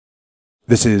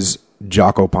This is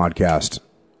Jocko podcast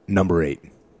number 8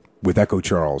 with Echo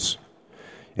Charles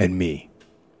and me,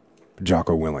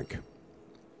 Jocko Willink.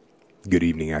 Good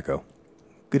evening, Echo.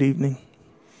 Good evening.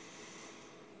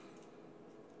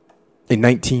 In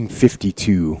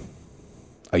 1952,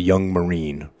 a young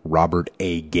Marine, Robert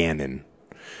A. Gannon,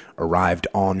 arrived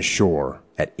on shore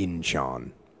at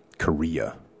Incheon,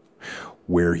 Korea,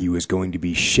 where he was going to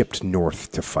be shipped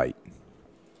north to fight.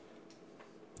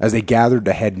 As they gathered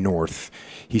to head north,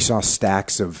 he saw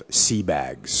stacks of sea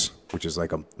bags, which is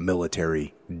like a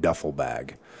military duffel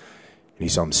bag, and he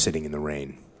saw them sitting in the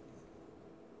rain.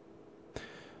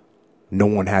 No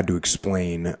one had to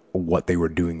explain what they were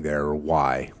doing there or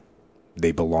why.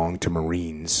 They belonged to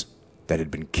Marines that had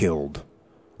been killed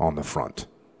on the front.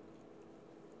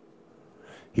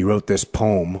 He wrote this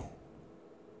poem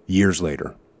years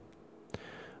later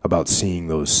about seeing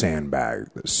those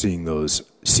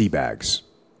sea bags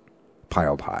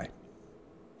piled high.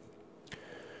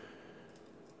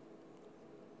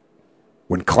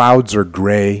 When clouds are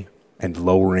gray and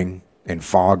lowering and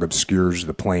fog obscures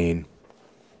the plain,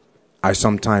 I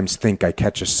sometimes think I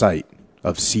catch a sight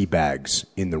of sea bags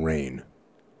in the rain.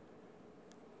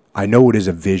 I know it is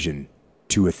a vision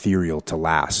too ethereal to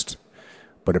last,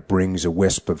 but it brings a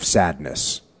wisp of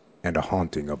sadness and a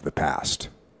haunting of the past.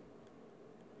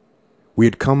 We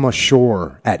had come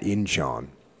ashore at Incheon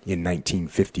in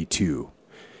 1952,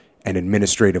 an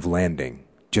administrative landing,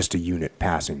 just a unit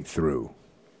passing through.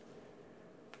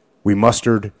 We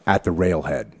mustered at the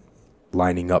railhead,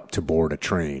 lining up to board a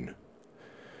train,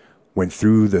 when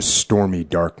through the stormy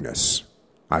darkness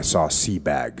I saw sea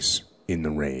bags in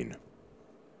the rain.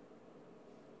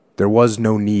 There was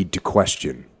no need to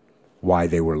question why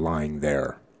they were lying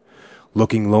there,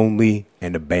 looking lonely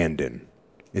and abandoned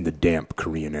in the damp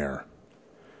Korean air.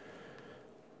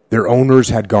 Their owners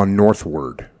had gone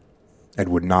northward and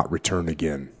would not return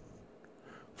again,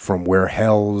 from where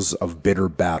hells of bitter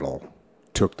battle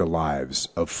took the lives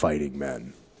of fighting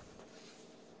men.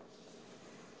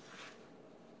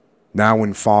 Now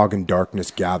when fog and darkness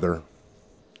gather,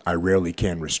 I rarely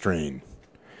can restrain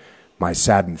my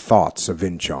saddened thoughts of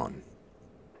Incheon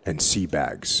and sea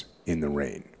bags in the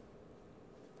rain.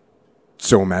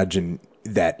 So imagine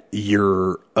that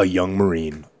you're a young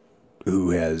Marine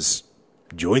who has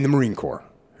joined the Marine Corps,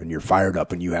 and you're fired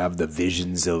up and you have the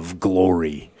visions of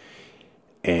glory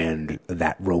and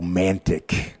that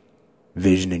romantic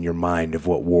vision in your mind of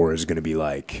what war is going to be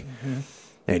like. Mm-hmm.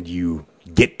 And you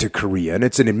get to Korea, and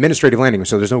it's an administrative landing,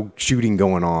 so there's no shooting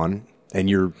going on, and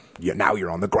now you're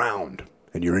on the ground,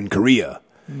 and you're in Korea.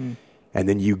 Mm. And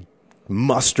then you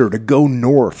muster to go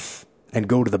north and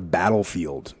go to the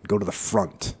battlefield, go to the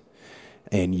front,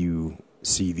 and you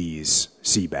see these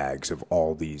sea bags of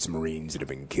all these Marines that have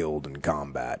been killed in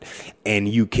combat. And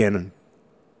you can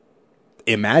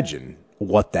imagine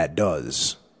what that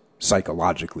does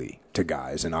psychologically to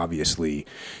guys. And obviously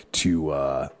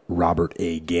to Robert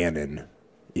A. Gannon,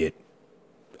 it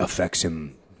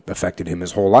affected him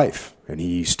his whole life. And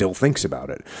he still thinks about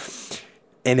it.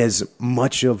 And as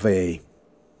much of a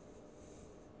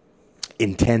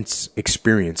intense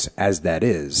experience as that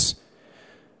is,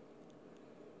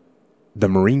 the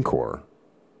Marine Corps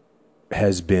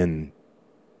has been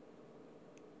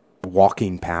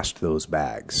walking past those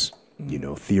bags,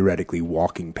 theoretically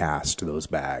walking past those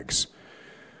bags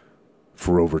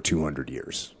for over 200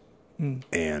 years.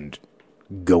 And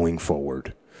going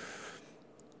forward,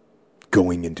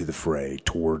 going into the fray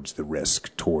towards the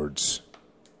risk,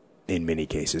 in many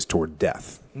cases, toward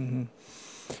death. Mm-hmm.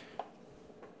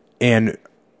 And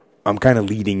I'm kind of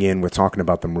leading in with talking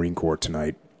about the Marine Corps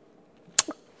tonight,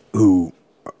 who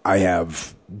I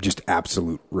have just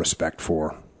absolute respect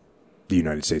for, the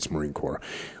United States Marine Corps.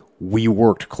 We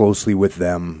worked closely with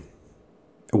them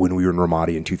when we were in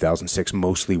Ramadi in 2006,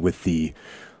 mostly with the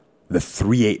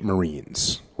 3-8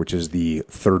 Marines, which is the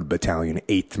 3rd Battalion,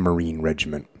 8th Marine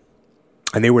Regiment.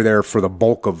 And they were there for the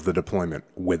bulk of the deployment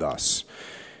with us.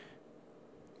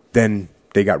 Then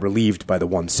they got relieved by the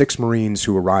 1-6 Marines,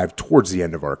 who arrived towards the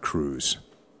end of our cruise.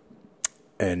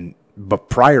 But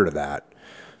prior to that,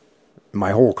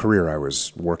 my whole career I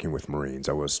was working with Marines.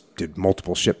 Did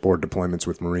multiple shipboard deployments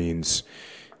with Marines.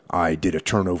 I did a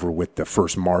turnover with the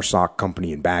 1st MARSOC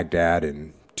company in Baghdad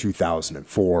in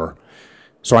 2004.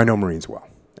 So I know Marines well.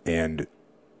 And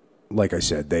like I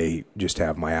said, they just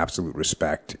have my absolute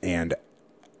respect. And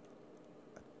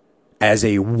as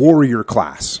a warrior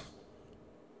class,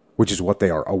 which is what they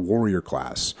are, a warrior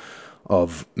class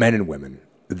of men and women,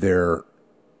 their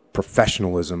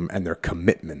professionalism and their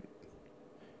commitment,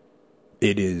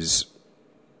 it's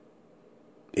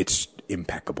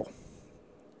impeccable.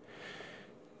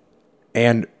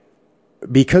 And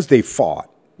because they fought,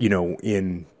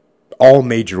 in all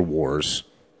major wars,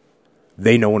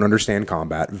 they know and understand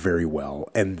combat very well,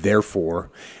 and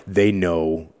therefore they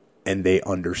know and they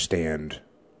understand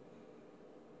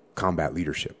combat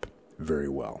leadership very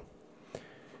well.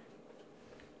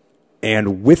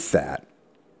 And with that,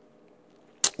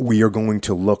 we are going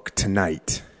to look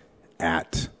tonight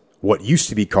at what used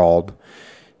to be called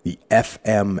the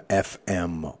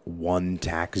FMFM 1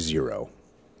 TAC 0.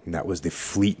 And that was the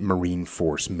Fleet Marine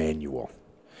Force Manual,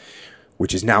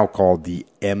 which is now called the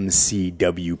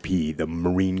MCWP, the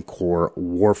Marine Corps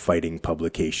Warfighting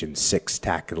Publication 6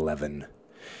 TAC 11.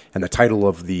 And the title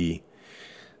of the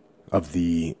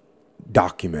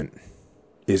document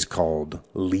is called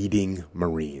Leading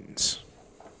Marines.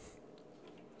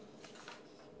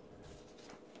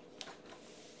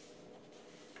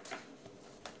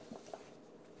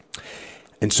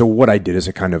 And so what I did is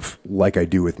I kind of, like I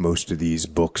do with most of these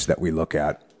books that we look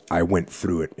at, I went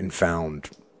through it and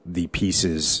found the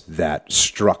pieces that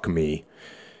struck me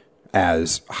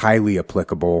as highly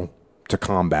applicable to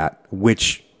combat,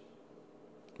 which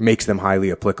makes them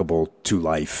highly applicable to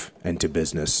life and to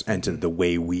business and to the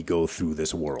way we go through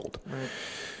this world. Right.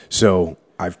 So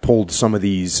I've pulled some of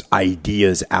these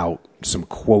ideas out, some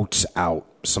quotes out,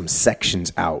 some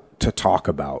sections out to talk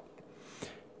about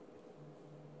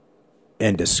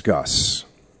and discuss.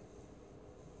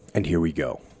 And here we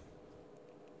go.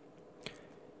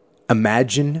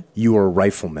 Imagine you are a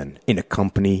rifleman in a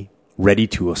company ready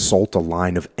to assault a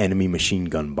line of enemy machine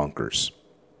gun bunkers.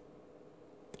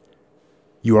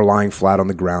 You are lying flat on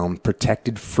the ground,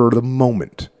 protected for the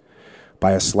moment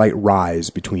by a slight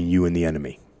rise between you and the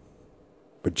enemy.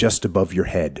 But just above your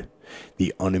head,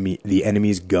 the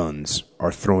enemy's guns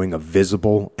are throwing a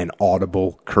visible and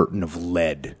audible curtain of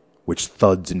lead which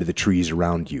thuds into the trees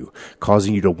around you,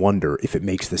 causing you to wonder if it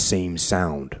makes the same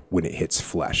sound when it hits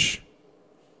flesh.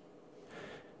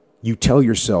 You tell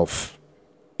yourself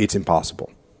it's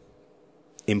impossible.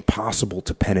 Impossible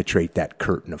to penetrate that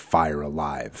curtain of fire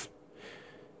alive.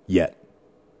 Yet,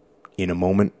 in a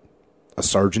moment, a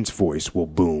sergeant's voice will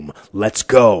boom, "Let's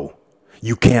go!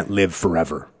 You can't live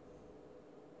forever."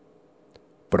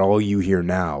 But all you hear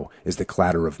now is the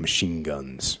clatter of machine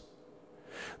guns.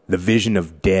 The vision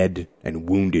of dead and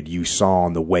wounded you saw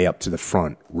on the way up to the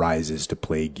front rises to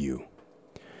plague you.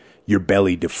 Your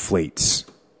belly deflates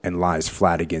and lies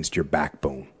flat against your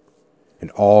backbone, and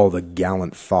all the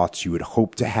gallant thoughts you had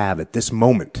hoped to have at this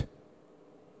moment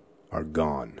are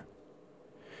gone.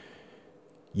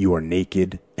 You are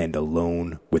naked and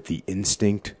alone with the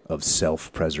instinct of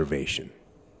self-preservation.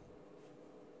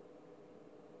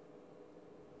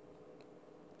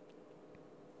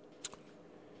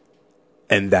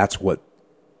 And that's what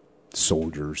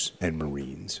soldiers and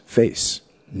Marines face.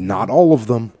 Not all of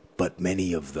them, but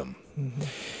many of them. Mm-hmm.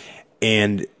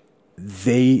 And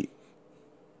they,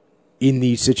 in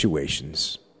these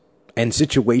situations, and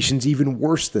situations even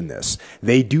worse than this,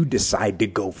 they do decide to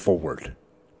go forward.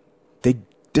 They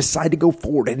decide to go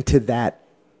forward into that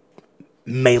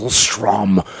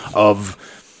maelstrom of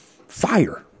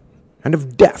fire and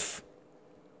of death.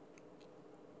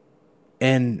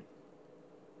 And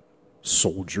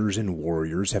soldiers and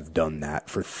warriors have done that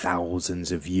for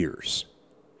thousands of years.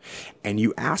 And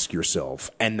you ask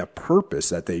yourself, and the purpose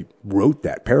that they wrote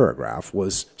that paragraph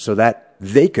was so that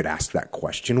they could ask that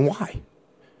question, why?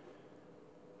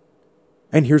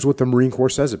 And here's what the Marine Corps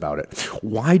says about it.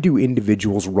 Why do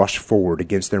individuals rush forward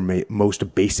against their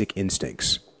most basic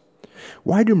instincts?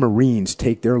 Why do Marines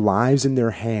take their lives in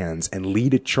their hands and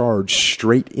lead a charge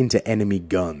straight into enemy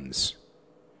guns?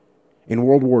 In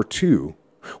World War II,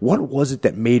 what was it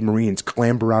that made Marines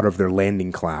clamber out of their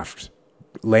landing craft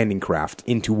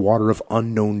into water of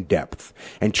unknown depth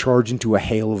and charge into a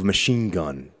hail of machine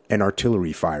gun and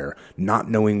artillery fire, not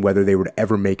knowing whether they would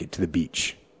ever make it to the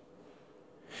beach?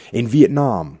 In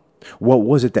Vietnam, what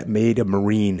was it that made a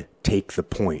Marine take the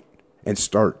point and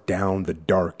start down the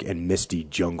dark and misty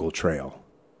jungle trail?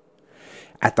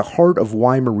 At the heart of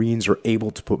why Marines are able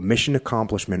to put mission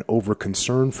accomplishment over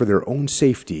concern for their own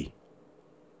safety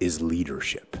is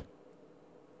leadership.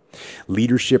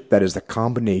 Leadership that is the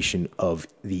combination of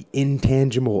the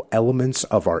intangible elements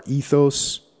of our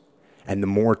ethos and the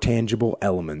more tangible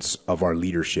elements of our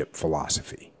leadership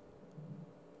philosophy.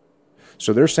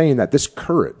 So they're saying that this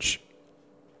courage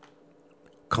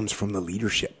comes from the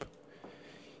leadership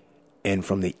and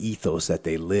from the ethos that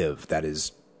they live that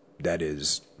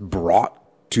is brought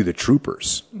to the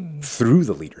troopers through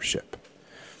the leadership,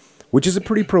 which is a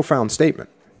pretty profound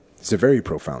statement. It's a very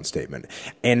profound statement.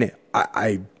 And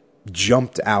I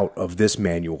jumped out of this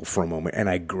manual for a moment and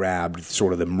I grabbed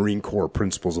sort of the Marine Corps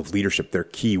principles of leadership, their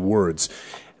key words,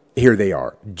 Here they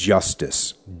are: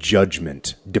 justice,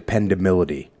 judgment,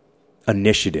 dependability,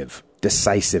 initiative,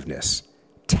 decisiveness,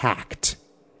 tact,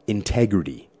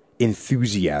 integrity,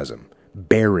 enthusiasm,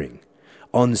 bearing,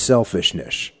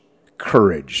 unselfishness,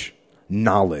 courage,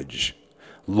 knowledge,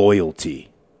 loyalty,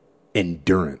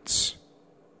 endurance.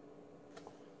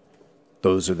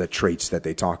 Those are the traits that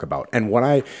they talk about. And what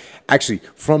I actually,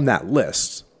 from that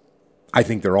list, I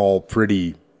think they're all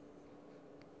pretty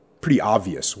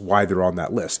obvious why they're on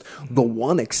that list. The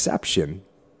one exception,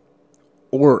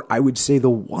 or I would say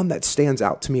the one that stands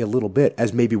out to me a little bit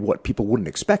as maybe what people wouldn't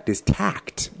expect, is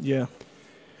tact. Yeah.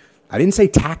 I didn't say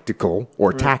tactical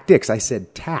or tactics. I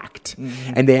said tact.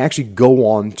 Mm-hmm. And they actually go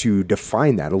on to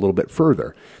define that a little bit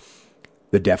further.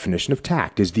 The definition of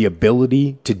tact is the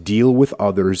ability to deal with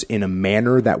others in a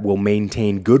manner that will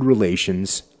maintain good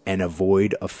relations and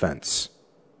avoid offense.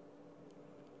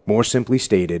 More simply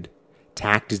stated,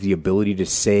 tact is the ability to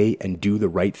say and do the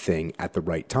right thing at the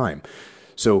right time.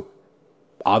 So,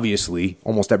 obviously,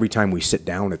 almost every time we sit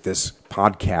down at this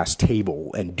podcast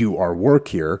table and do our work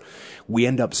here, we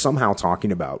end up somehow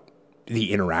talking about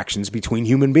the interactions between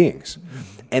human beings.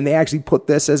 And they actually put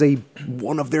this as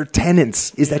one of their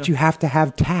tenets is that you have to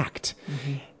have tact.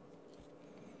 Mm-hmm.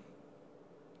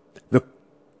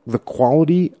 The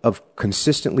quality of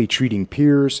consistently treating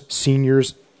peers,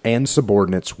 seniors, and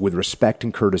subordinates with respect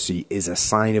and courtesy is a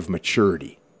sign of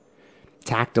maturity.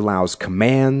 Tact allows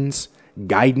commands,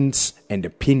 guidance, and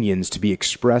opinions to be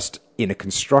expressed in a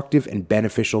constructive and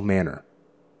beneficial manner.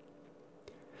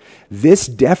 This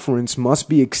deference must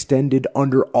be extended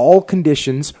under all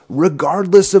conditions,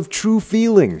 regardless of true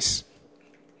feelings.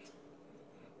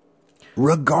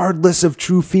 Regardless of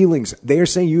true feelings. They are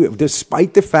saying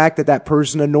despite the fact that that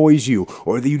person annoys you,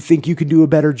 or that you think you can do a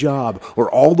better job, or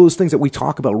all those things that we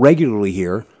talk about regularly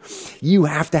here, you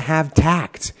have to have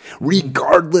tact,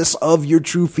 regardless of your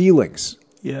true feelings.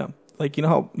 Yeah. Like,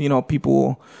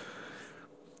 people,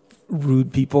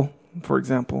 rude people, for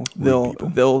example,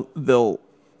 they'll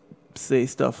say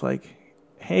stuff like,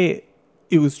 hey,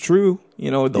 it was true.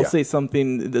 They'll say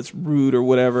something that's rude or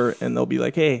whatever, and they'll be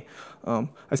like, hey,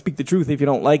 I speak the truth. If you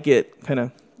don't like it,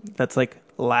 that's like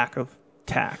lack of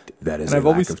tact. That is lack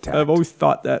of tact. I've always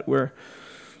thought that where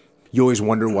you always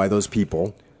wonder why those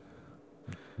people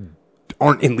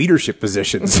aren't in leadership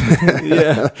positions.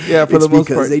 yeah, for the most part. It's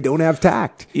because they don't have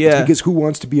tact. Yeah. It's because who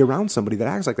wants to be around somebody that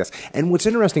acts like this? And what's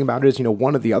interesting about it is,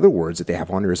 one of the other words that they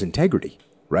have on here is integrity,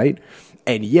 right?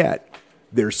 And yet,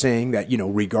 they're saying that,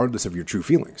 regardless of your true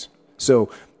feelings.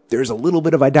 So there's a little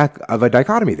bit of a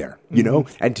dichotomy there,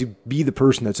 and to be the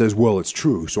person that says, well, it's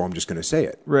true, so I'm just going to say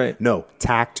it. Right. No,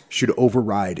 tact should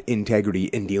override integrity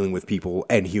in dealing with people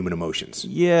and human emotions.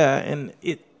 Yeah, and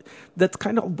that's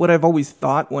kind of what I've always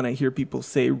thought when I hear people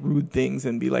say rude things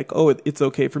and be like, oh, it's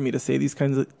okay for me to say these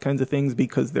kinds of things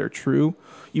because they're true,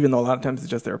 even though a lot of times it's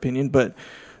just their opinion. But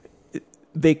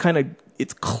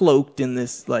it's cloaked in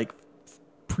this like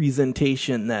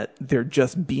presentation that they're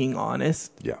just being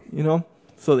honest. Yeah.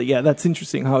 So that's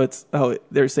interesting how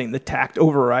they're saying the tact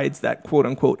overrides that quote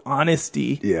unquote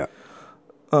honesty. Yeah.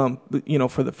 For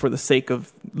the sake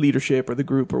of leadership or the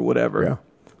group or whatever. Yeah.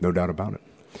 No doubt about it.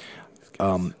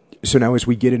 So now as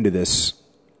we get into this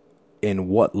and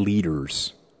what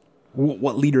leaders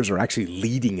are actually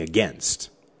leading against.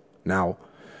 Now,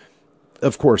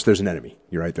 of course, there's an enemy.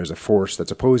 You're right. There's a force that's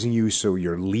opposing you, so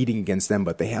you're leading against them,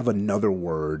 but they have another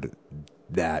word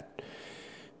and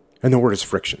the word is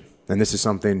friction. And this is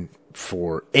something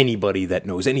for anybody that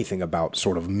knows anything about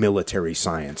sort of military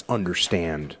science,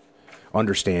 understands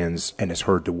and has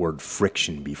heard the word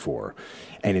friction before.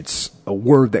 And it's a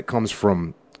word that comes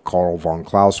from Karl von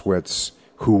Clausewitz,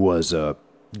 who was a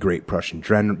great Prussian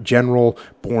general,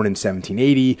 born in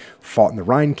 1780, fought in the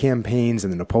Rhine campaigns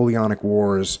and the Napoleonic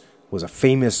Wars, was a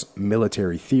famous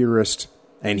military theorist,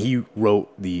 and he wrote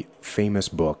the famous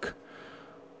book,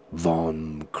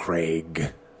 Von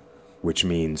Krieg, which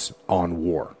means on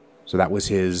war. So that was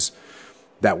his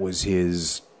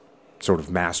sort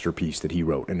of masterpiece that he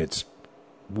wrote, and it's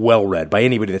well read by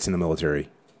anybody that's in the military.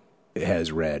 It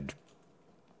has read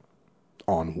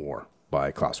On War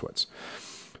by Clausewitz.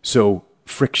 So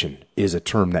friction is a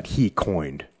term that he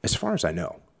coined, as far as I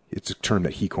know. It's a term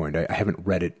that he coined. I haven't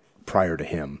read it prior to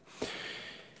him.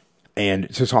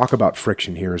 And to talk about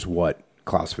friction, here is what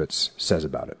Clausewitz says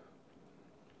about it.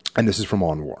 And this is from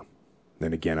On War.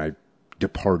 Then again, I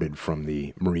departed from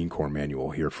the Marine Corps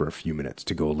manual here for a few minutes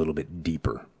to go a little bit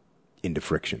deeper into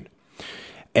friction.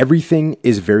 Everything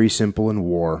is very simple in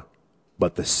war,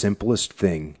 but the simplest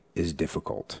thing is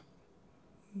difficult.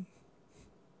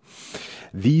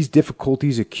 These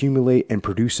difficulties accumulate and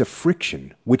produce a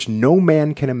friction which no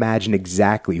man can imagine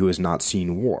exactly who has not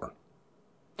seen war.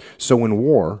 So in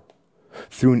war,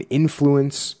 through an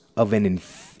influence of an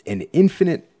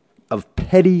infinite of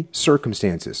petty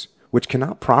circumstances, which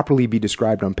cannot properly be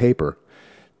described on paper,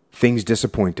 things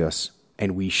disappoint us,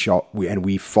 and we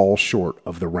fall short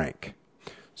of the rank.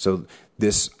 So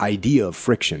this idea of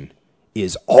friction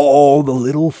is all the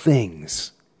little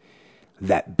things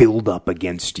that build up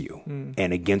against you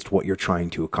and against what you're trying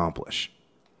to accomplish.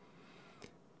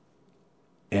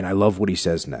 And I love what he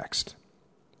says next.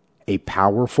 A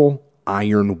powerful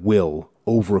iron will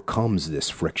overcomes this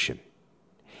friction.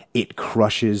 It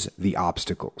crushes the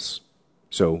obstacles.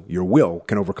 So your will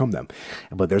can overcome them.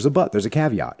 But there's a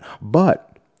caveat.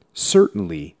 But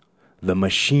certainly the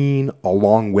machine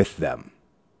along with them.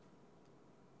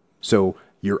 So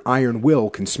your iron will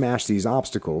can smash these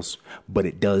obstacles, but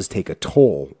it does take a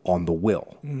toll on the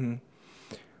will. Mm-hmm.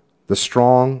 The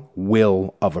strong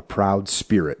will of a proud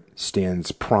spirit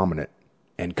stands prominent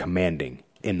and commanding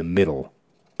in the middle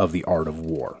of the art of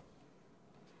war.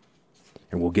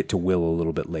 And we'll get to will a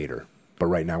little bit later. But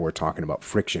right now we're talking about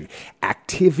friction.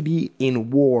 Activity in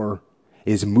war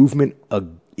is movement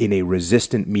in a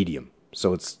resistant medium.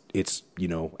 So it's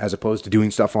as opposed to doing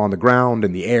stuff on the ground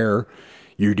in the air,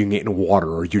 you're doing it in water,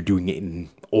 or you're doing it in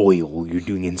oil, you're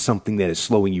doing it in something that is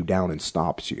slowing you down and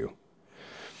stops you.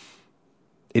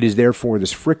 It is therefore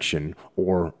this friction,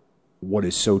 or what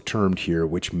is so termed here,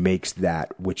 which makes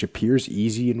that which appears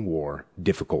easy in war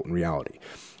difficult in reality.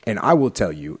 And I will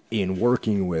tell you, in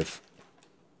working with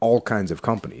all kinds of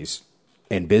companies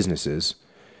and businesses,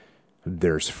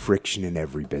 there's friction in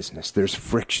every business. There's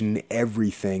friction in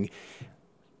everything.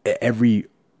 Every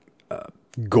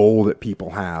goal that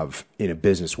people have in a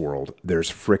business world, there's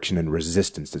friction and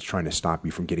resistance that's trying to stop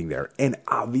you from getting there. And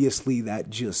obviously that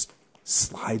just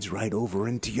slides right over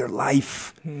into your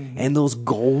life and those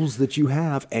goals that you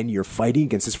have, and you're fighting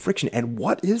against this friction. And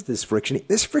what is this friction?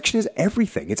 This friction is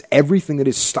everything. It's everything that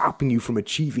is stopping you from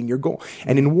achieving your goal.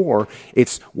 And in war,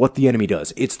 it's what the enemy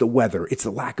does. It's the weather. It's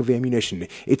the lack of ammunition.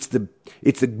 It's the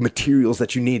materials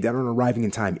that you need that aren't arriving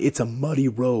in time. It's a muddy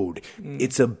road.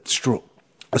 It's a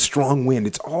strong wind.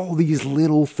 It's all these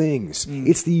little things.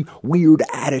 It's the weird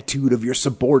attitude of your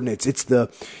subordinates. It's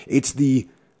the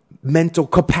mental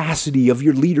capacity of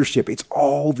your leadership. It's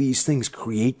all these things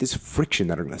create this friction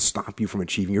that are going to stop you from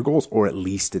achieving your goals, or at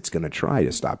least it's going to try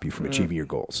to stop you from achieving your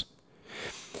goals.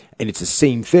 And it's the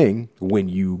same thing when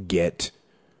you get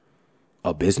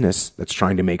a business that's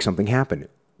trying to make something happen.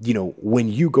 When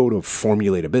you go to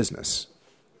formulate a business,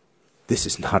 this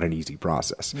is not an easy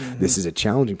process. This is a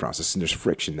challenging process, and there's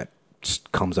friction that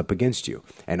just comes up against you.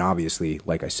 And obviously,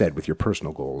 like I said, with your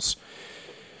personal goals,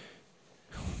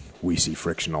 we see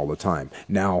friction all the time.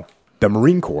 Now, the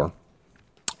Marine Corps,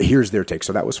 here's their take.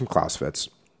 So that was from Clausewitz,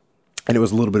 and it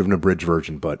was a little bit of an abridged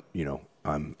version, but,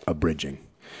 I'm abridging.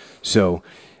 So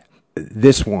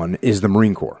this one is the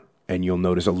Marine Corps, and you'll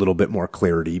notice a little bit more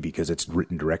clarity because it's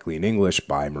written directly in English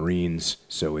by Marines,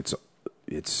 so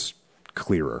it's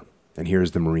clearer. And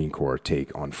here's the Marine Corps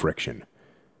take on friction.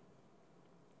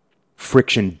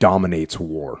 Friction dominates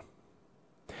war.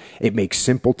 It makes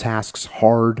simple tasks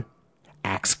hard,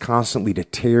 acts constantly to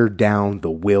tear down the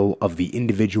will of the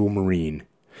individual Marine,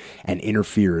 and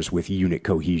interferes with unit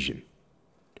cohesion.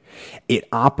 It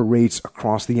operates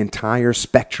across the entire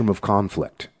spectrum of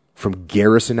conflict, from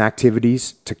garrison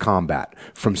activities to combat,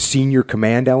 from senior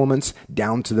command elements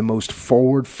down to the most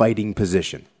forward fighting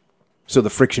position. So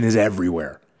the friction is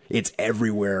everywhere. It's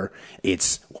everywhere.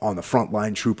 It's on the front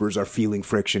line. Troopers are feeling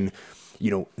friction.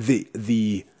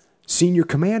 The senior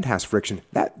command has friction.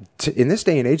 In this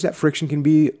day and age, that friction can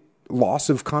be loss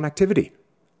of connectivity.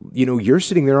 You're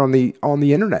sitting there on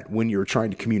the internet when you're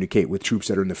trying to communicate with troops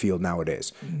that are in the field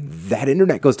nowadays. That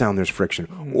internet goes down, there's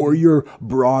friction. Or your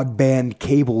broadband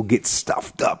cable gets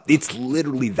stuffed up. It's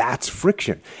literally, that's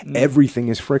friction. Everything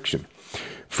is friction.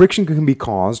 Friction can be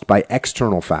caused by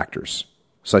external factors,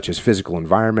 such as physical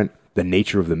environment, the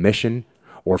nature of the mission,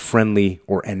 or friendly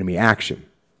or enemy action.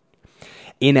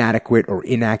 Inadequate or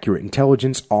inaccurate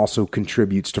intelligence also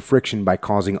contributes to friction by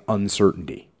causing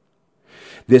uncertainty.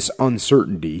 This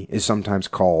uncertainty is sometimes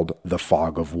called the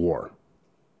fog of war,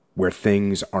 where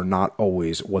things are not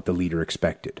always what the leader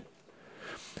expected.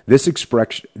 This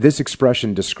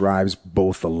expression describes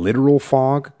both the literal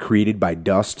fog created by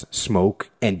dust, smoke,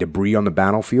 and debris on the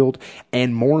battlefield,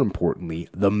 and more importantly,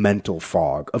 the mental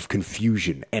fog of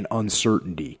confusion and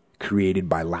uncertainty created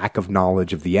by lack of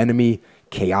knowledge of the enemy,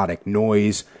 chaotic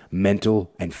noise,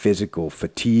 mental and physical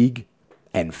fatigue,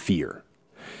 and fear.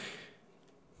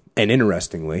 And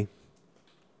interestingly,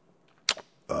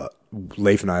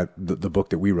 Leif and I, the book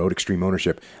that we wrote, Extreme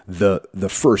Ownership, the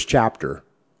first chapter,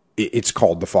 it's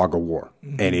called The Fog of War.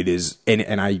 Mm-hmm. And it is,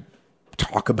 and I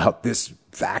talk about this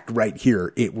fact right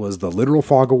here. It was the literal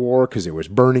fog of war because there was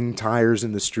burning tires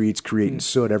in the streets, creating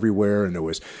soot everywhere, and there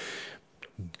was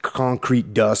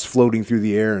concrete dust floating through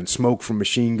the air and smoke from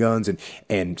machine guns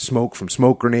and smoke from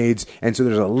smoke grenades. And so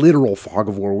there's a literal fog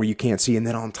of war where you can't see. And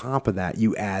then on top of that,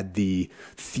 you add the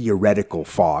theoretical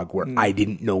fog where I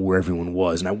didn't know where everyone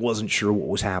was and I wasn't sure what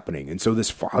was happening. And so this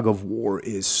fog of war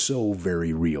is so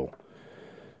very real.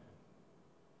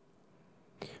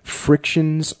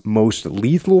 Friction's most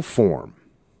lethal form,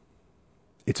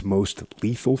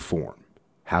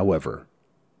 however,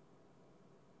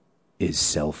 is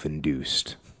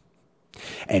self-induced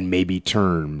and may be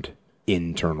termed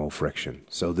internal friction.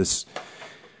 So this,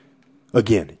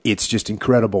 again, it's just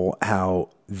incredible how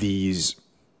these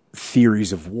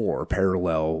theories of war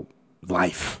parallel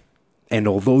life. And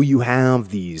although you have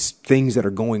these things that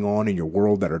are going on in your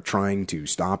world that are trying to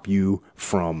stop you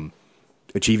from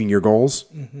achieving your goals,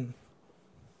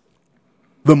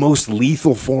 the most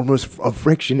lethal form of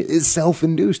friction is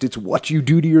self-induced. It's what you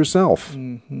do to yourself.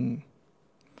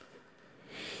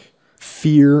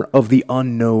 Fear of the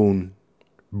unknown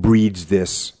breeds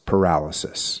this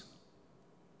paralysis.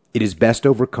 It is best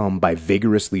overcome by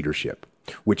vigorous leadership,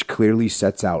 which clearly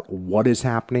sets out what is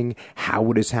happening,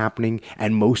 how it is happening,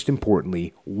 and most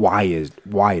importantly, why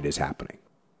it is happening.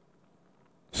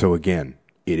 So again,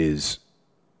 it is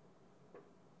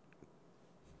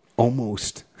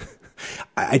almost,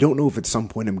 I don't know if at some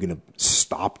point I'm going to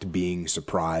stop being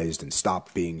surprised and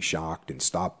stop being shocked and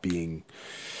stop being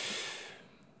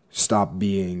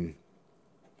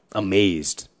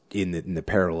amazed in the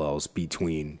parallels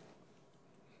between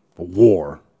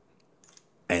war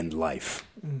and life.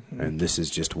 And this is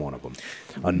just one of them.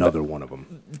 Another one of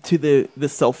them. To the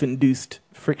self-induced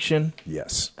friction.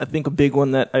 Yes. I think a big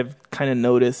one that I've kind of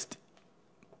noticed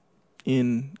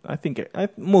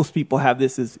most people have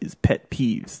this is pet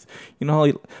peeves. You know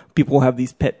how people have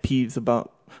these pet peeves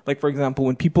about, like, for example,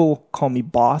 when people call me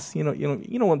boss, you know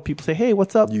when people say, "Hey,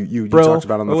 what's up?" You bro, talked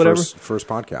about on the first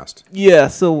podcast. Yeah,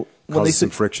 so when caused they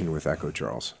some friction with Echo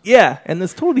Charles. Yeah, and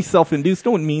it's totally self-induced.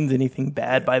 No one means anything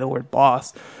bad by the word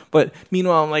boss. But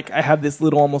meanwhile, I'm like, I have this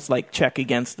little almost like check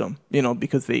against them,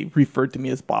 because they referred to me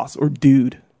as boss or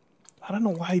dude. I don't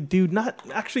know why dude. Not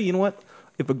actually. You know what?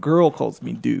 If a girl calls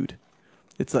me dude,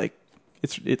 it's like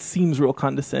it seems real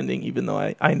condescending, even though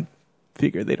I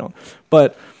figure they don't.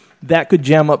 But that could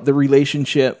jam up the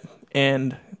relationship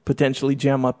and potentially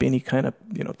jam up any kind of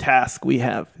task we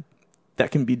have. That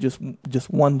can be just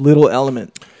one little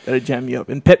element that'll jam you up.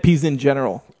 And pet peeves in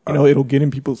general, it'll get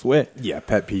in people's way. Yeah,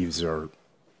 pet peeves are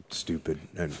stupid,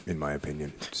 in my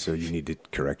opinion. So you need to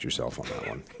correct yourself on that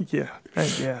one. Yeah.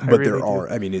 But really there are.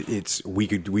 Do. I mean, we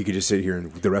could just sit here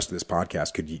and the rest of this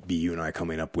podcast could be you and I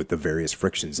coming up with the various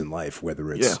frictions in life.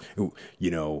 Whether it's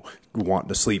wanting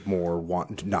to sleep more,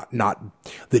 wanting to not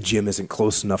the gym isn't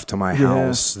close enough to my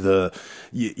house.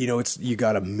 You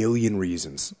got a million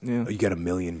reasons. Yeah. You got a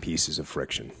million pieces of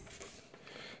friction.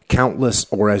 Countless,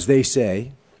 or as they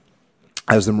say,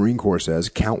 as the Marine Corps says,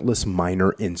 countless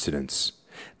minor incidents.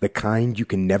 The kind you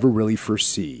can never really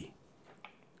foresee,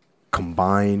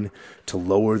 combine to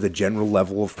lower the general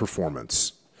level of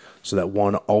performance so that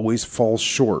one always falls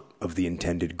short of the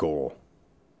intended goal.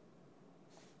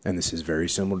 And this is very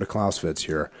similar to Clausewitz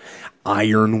here.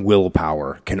 Iron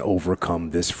willpower can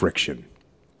overcome this friction.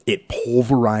 It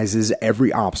pulverizes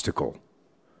every obstacle,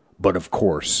 but of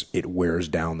course it wears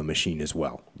down the machine as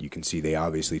well. You can see they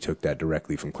obviously took that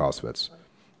directly from Clausewitz.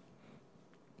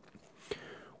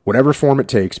 Whatever form it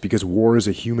takes, because war is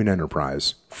a human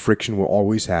enterprise, friction will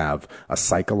always have a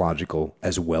psychological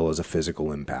as well as a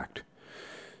physical impact.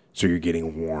 So you're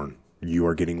getting worn. You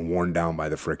are getting worn down by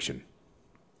the friction.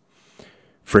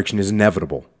 Friction is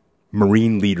inevitable.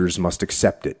 Marine leaders must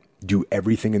accept it, do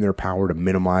everything in their power to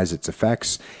minimize its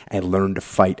effects, and learn to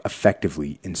fight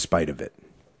effectively in spite of it.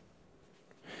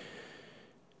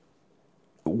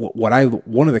 One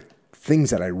of the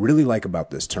things that I really like about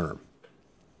this term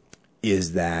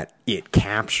is that it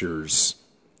captures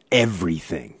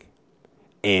everything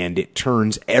and it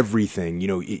turns everything,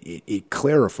 it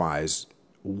clarifies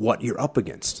what you're up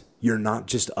against. You're not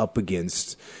just up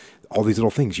against all these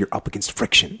little things. You're up against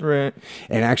friction. Right.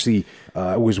 And actually,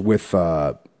 I was with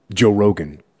Joe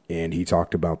Rogan, and he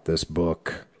talked about this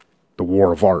book, The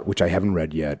War of Art, which I haven't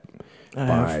read yet,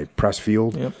 by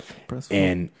Pressfield. Yep, Pressfield.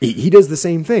 And he does the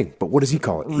same thing, but what does he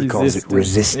call it? He calls it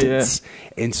resistance.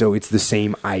 Yeah. And so it's the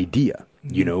same idea.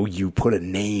 You put a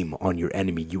name on your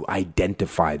enemy, you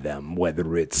identify them,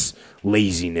 whether it's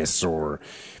laziness or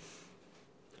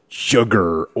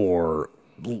sugar or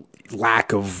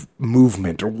lack of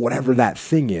movement or whatever that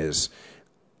thing is.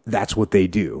 That's what they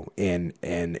do. And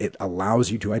it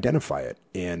allows you to identify it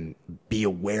and be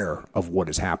aware of what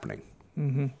is happening.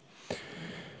 Mm-hmm.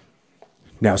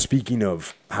 Now, speaking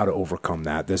of how to overcome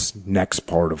that, this next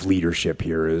part of leadership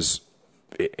here is,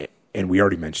 and we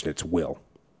already mentioned, it's will.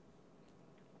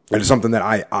 And it's something that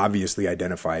I obviously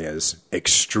identify as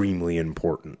extremely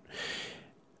important.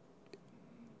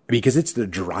 Because it's the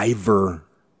driver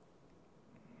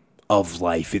of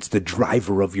life. It's the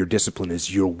driver of your discipline,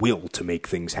 is your will to make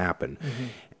things happen. Mm-hmm.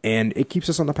 And it keeps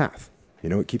us on the path.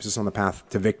 It keeps us on the path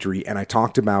to victory. And I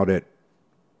talked about it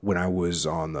when I was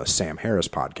on the Sam Harris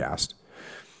podcast.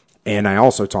 And I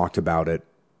also talked about it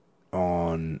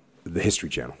on the History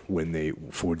Channel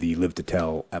for the Live to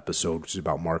Tell episode, which is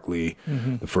about Mark Lee,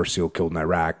 the first SEAL killed in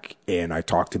Iraq. And I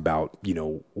talked about,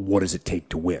 what does it take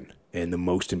to win? And the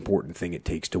most important thing it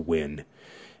takes to win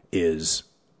is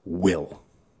will.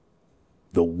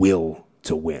 The will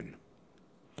to win.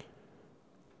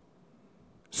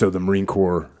 So the Marine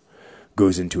Corps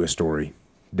goes into a story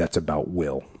that's about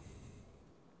will.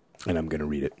 And I'm going to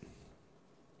read it.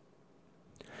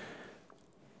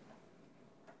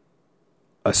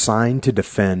 Assigned to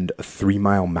defend a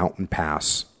 3-mile mountain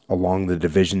pass along the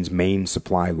division's main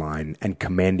supply line and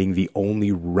commanding the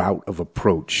only route of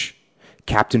approach,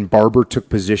 Captain Barber took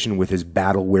position with his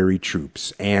battle-weary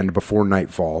troops and, before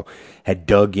nightfall, had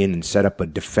dug in and set up a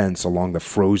defense along the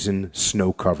frozen,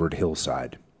 snow-covered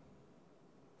hillside.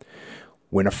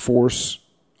 When a force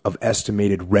of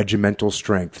estimated regimental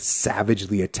strength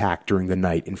savagely attacked during the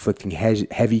night, inflicting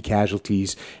heavy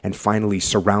casualties and finally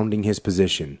surrounding his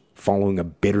position, following a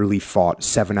bitterly fought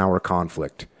 7-hour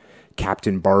conflict,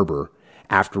 Captain Barber,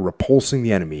 after repulsing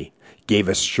the enemy, gave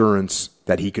assurance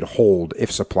that he could hold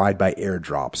if supplied by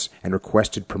airdrops and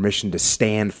requested permission to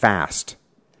stand fast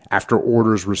after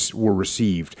orders were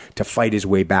received to fight his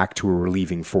way back to a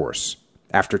relieving force,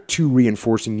 after 2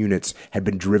 reinforcing units had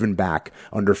been driven back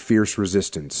under fierce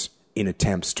resistance in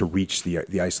attempts to reach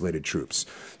the isolated troops.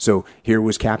 So here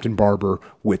was Captain Barber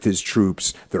with his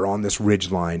troops. They're on this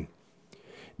ridge line.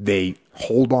 They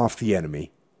hold off the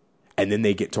enemy, and then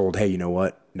they get told, hey, you know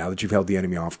what? Now that you've held the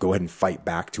enemy off, go ahead and fight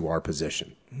back to our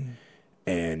position. Mm.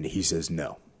 And he says,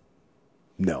 no,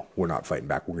 we're not fighting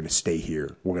back. We're going to stay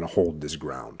here. We're going to hold this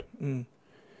ground. Mm.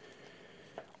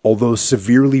 Although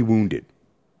severely wounded,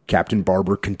 Captain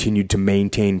Barber continued to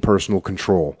maintain personal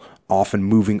control, often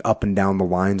moving up and down the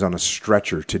lines on a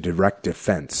stretcher to direct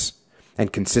defense,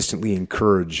 and consistently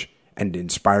encourage and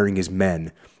inspiring his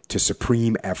men to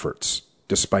supreme efforts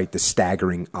despite the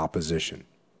staggering opposition.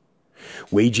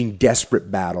 Waging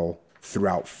desperate battle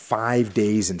throughout 5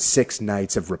 days and 6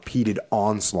 nights of repeated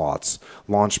onslaughts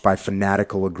launched by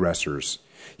fanatical aggressors,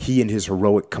 he and his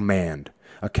heroic command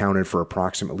accounted for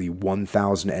approximately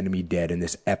 1,000 enemy dead in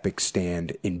this epic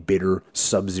stand in bitter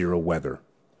sub-zero weather.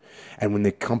 And when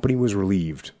the company was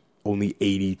relieved, only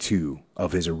 82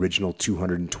 of his original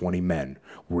 220 men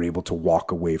were able to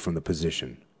walk away from the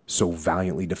position so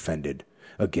valiantly defended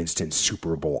against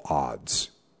insuperable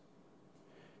odds.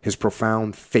 His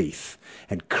profound faith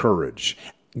and courage,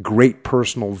 great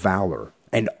personal valor,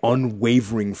 and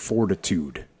unwavering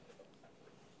fortitude,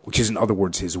 which is in other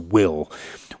words his will,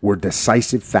 were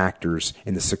decisive factors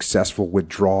in the successful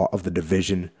withdrawal of the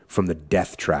division from the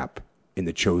death trap in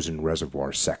the chosen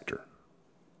reservoir sector.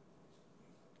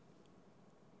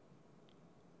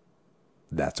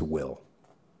 That's will.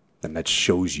 And that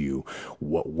shows you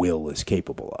what will is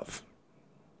capable of.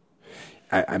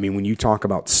 I mean, when you talk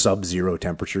about sub-zero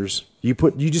temperatures, you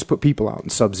just put people out in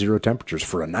sub-zero temperatures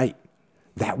for a night.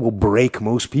 That will break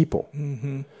most people.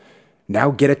 Mm-hmm.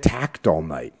 Now get attacked all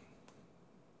night.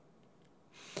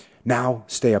 Now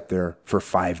stay up there for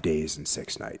 5 days and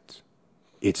 6 nights.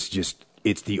 It's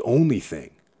the only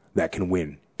thing that can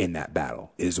win in that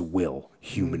battle is will,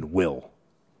 human will.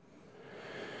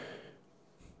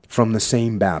 From the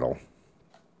same battle,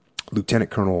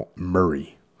 Lieutenant Colonel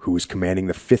Murray, who was commanding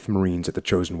the 5th Marines at the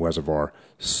chosen reservoir,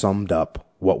 summed up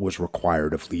what was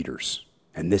required of leaders.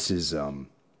 And this is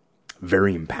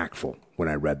very impactful when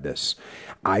I read this.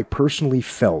 I personally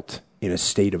felt in a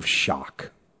state of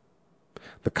shock.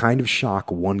 The kind of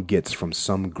shock one gets from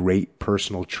some great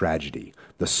personal tragedy,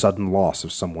 the sudden loss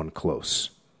of someone close.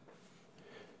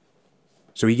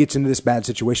 So he gets into this bad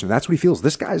situation. And that's what he feels.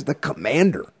 This guy's the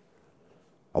commander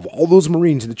of all those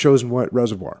Marines in the chosen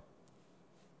reservoir.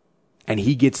 And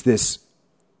he gets this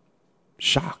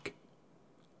shock,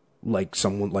 like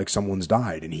someone's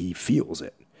died, and he feels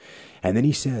it. And then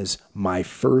he says, my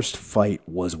first fight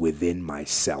was within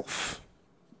myself.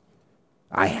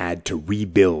 I had to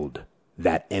rebuild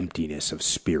that emptiness of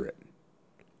spirit.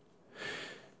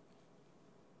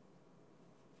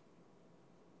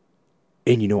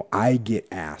 And, you know, I've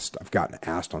gotten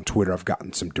asked on Twitter, I've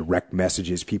gotten some direct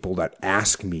messages, people that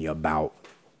ask me about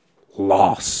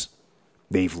loss.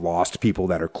 They've lost people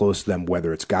that are close to them,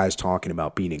 whether it's guys talking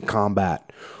about being in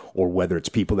combat or whether it's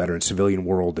people that are in civilian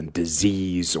world and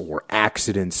disease or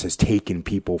accidents has taken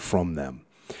people from them.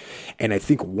 And I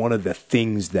think one of the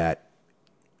things that,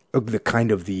 the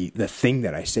thing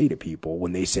that I say to people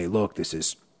when they say, look, this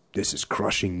is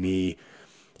crushing me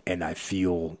and I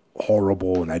feel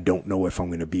horrible and I don't know if I'm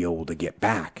going to be able to get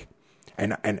back.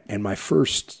 And my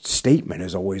first statement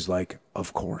is always like,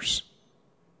 of course.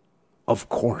 Of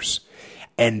course.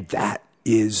 And that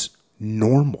is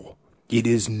normal. It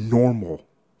is normal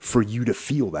for you to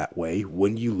feel that way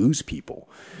when you lose people.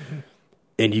 Mm-hmm.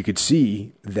 And you could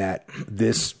see that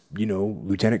this, you know,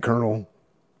 lieutenant colonel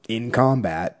in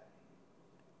combat,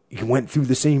 he went through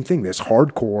the same thing. This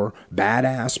hardcore,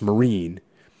 badass Marine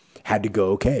had to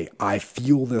go, okay, I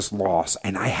feel this loss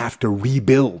and I have to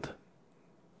rebuild.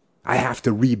 I have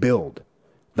to rebuild.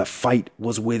 The fight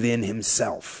was within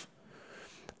himself.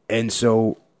 And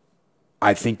so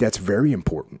I think that's very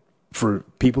important for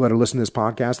people that are listening to this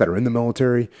podcast, that are in the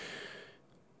military.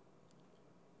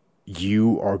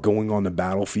 You are going on the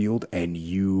battlefield and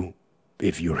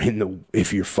if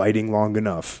you're fighting long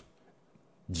enough,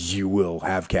 you will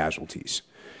have casualties.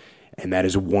 And that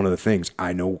is one of the things.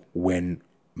 I know when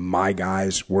my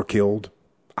guys were killed,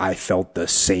 I felt the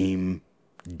same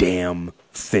damn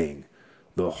thing.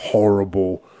 The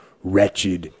horrible,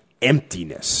 wretched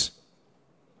emptiness.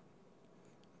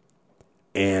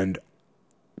 And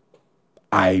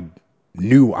I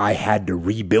knew I had to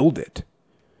rebuild it.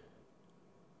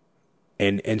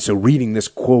 And so reading this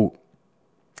quote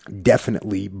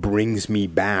definitely brings me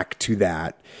back to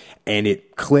that, and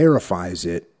it clarifies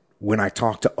it when I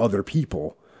talk to other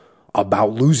people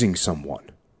about losing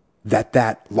someone.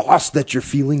 That loss that you're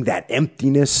feeling, that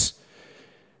emptiness,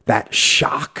 that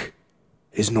shock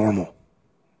is normal.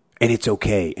 And it's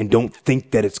okay. And don't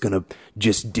think that it's going to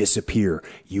just disappear.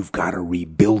 You've got to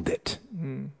rebuild it.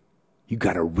 Mm. You've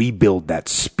got to rebuild that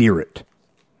spirit.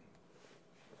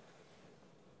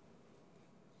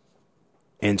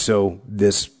 And so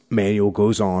this manual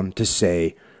goes on to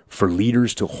say, for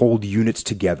leaders to hold units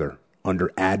together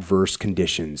under adverse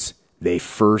conditions, they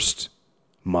first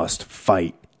must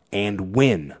fight and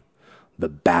win the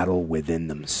battle within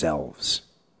themselves.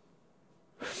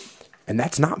 And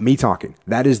that's not me talking.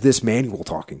 That is this manual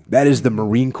talking. That is the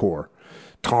Marine Corps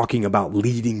talking about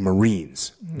leading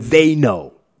Marines. Mm. They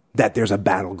know that there's a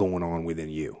battle going on within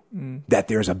you. Mm. That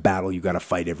there's a battle you got to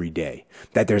fight every day.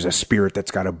 That there's a spirit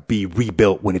that's got to be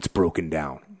rebuilt when it's broken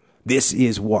down. This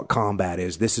is what combat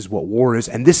is. This is what war is.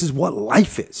 And this is what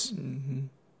life is. Mm-hmm.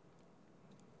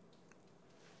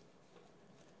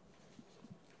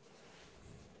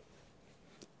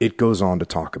 It goes on to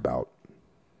talk about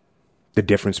the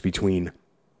difference between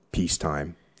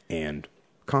peacetime and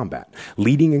combat.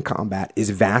 Leading in combat is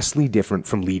vastly different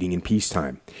from leading in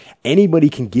peacetime. Anybody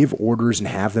can give orders and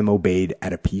have them obeyed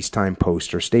at a peacetime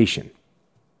post or station.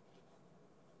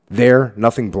 There,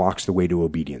 nothing blocks the way to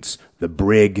obedience. The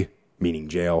brig, meaning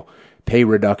jail, pay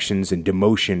reductions, and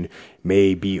demotion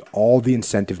may be all the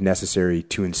incentive necessary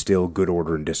to instill good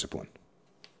order and discipline.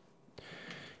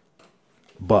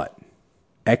 But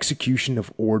execution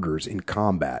of orders in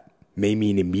combat may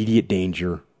mean immediate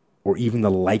danger or even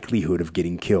the likelihood of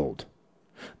getting killed.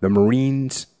 The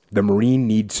Marine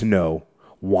needs to know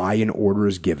why an order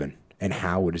is given and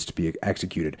how it is to be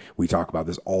executed. We talk about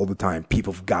this all the time.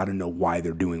 People have got to know why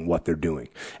they're doing what they're doing.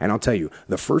 And I'll tell you,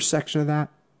 the first section of that,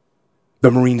 the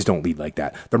Marines don't lead like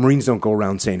that. The Marines don't go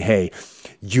around saying, hey,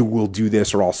 you will do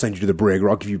this, or I'll send you to the brig,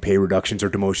 or I'll give you pay reductions or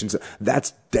demotions.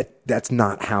 That's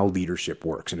not how leadership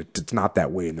works. And it's not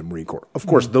that way in the Marine Corps. Of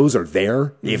course, those are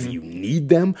there if you need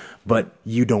them, but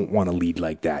you don't want to lead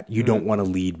like that. You don't want to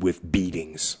lead with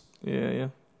beatings. Yeah.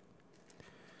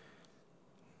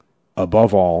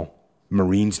 Above all,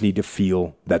 Marines need to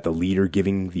feel that the leader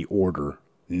giving the order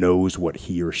knows what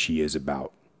he or she is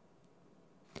about.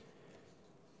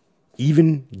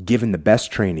 Even given the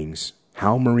best trainings,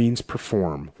 how Marines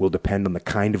perform will depend on the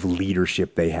kind of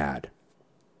leadership they had,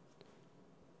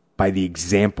 by the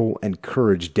example and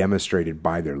courage demonstrated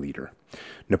by their leader.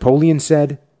 Napoleon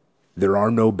said, "There are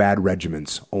no bad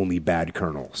regiments, only bad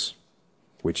colonels,"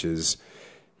 which is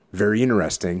very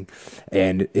interesting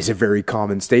and is a very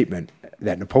common statement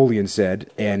that Napoleon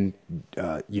said. And,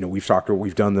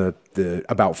 we've done the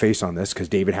about face on this, because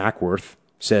David Hackworth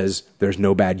says there's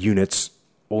no bad units,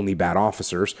 only bad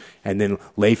officers. And then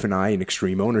Leif and I in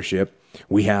Extreme Ownership,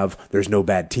 we have there's no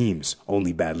bad teams,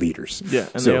 only bad leaders. Yeah,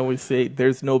 and they always say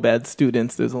there's no bad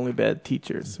students, there's only bad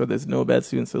teachers. Or there's no bad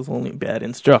students, there's only bad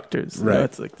instructors. Right. You know,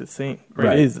 it's like the same.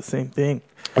 Right. It is the same thing.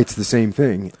 It's the same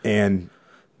thing. And,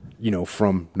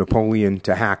 from Napoleon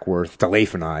to Hackworth to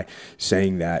Leif and I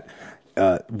saying that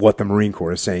what the Marine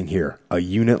Corps is saying here, a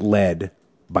unit led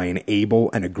by an able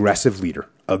and aggressive leader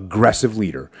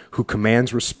who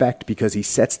commands respect because he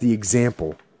sets the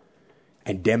example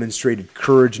and demonstrated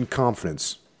courage and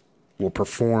confidence will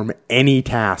perform any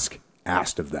task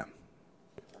asked of them.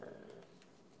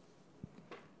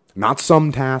 Not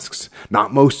some tasks,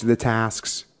 not most of the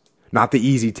tasks, not the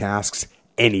easy tasks,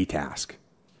 any task.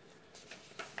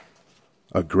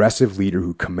 Aggressive leader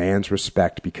who commands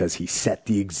respect because he set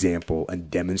the example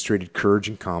and demonstrated courage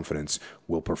and confidence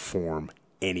will perform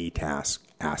any task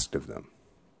asked of them.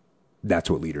 That's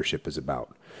what leadership is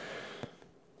about.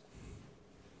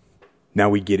 Now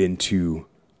we get into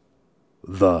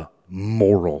the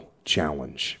moral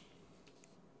challenge.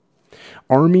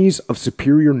 Armies of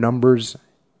superior numbers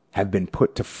have been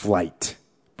put to flight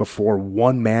before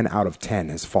 1 man out of 10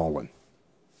 has fallen.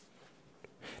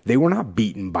 They were not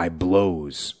beaten by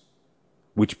blows,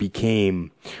 which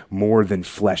became more than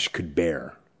flesh could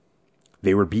bear.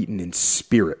 They were beaten in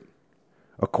spirit,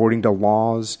 according to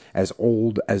laws as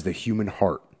old as the human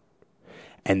heart.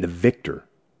 And the victor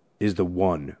is the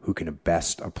one who can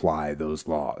best apply those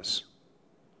laws.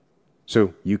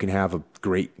 So you can have a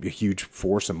huge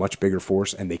force, a much bigger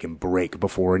force, and they can break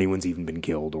before anyone's even been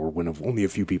killed, or when only a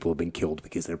few people have been killed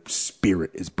because their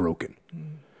spirit is broken.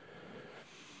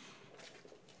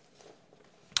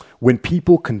 When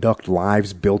people conduct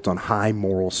lives built on high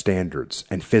moral standards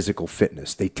and physical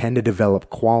fitness, they tend to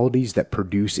develop qualities that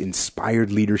produce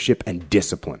inspired leadership and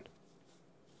discipline.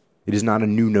 It is not a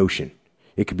new notion.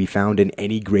 It could be found in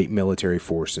any great military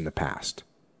force in the past.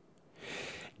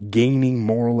 Gaining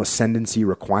moral ascendancy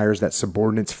requires that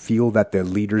subordinates feel that their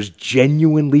leaders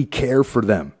genuinely care for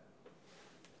them,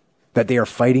 that they are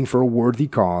fighting for a worthy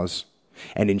cause,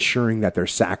 and ensuring that their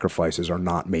sacrifices are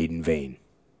not made in vain.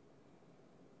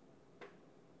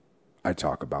 I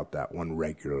talk about that one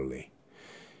regularly.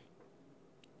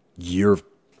 Your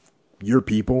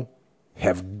people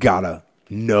have got to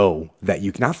know that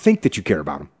you cannot think that you care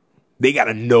about them. They got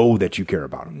to know that you care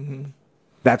about them. Mm-hmm.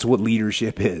 That's what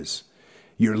leadership is.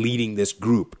 You're leading this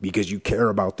group because you care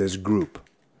about this group.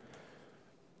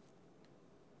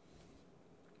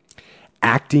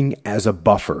 Acting as a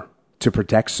buffer to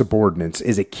protect subordinates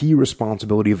is a key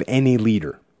responsibility of any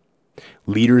leader.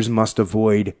 Leaders must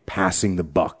avoid passing the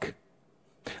buck.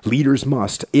 Leaders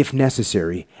must, if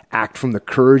necessary, act from the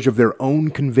courage of their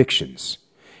own convictions,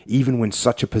 even when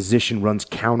such a position runs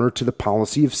counter to the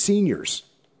policy of seniors.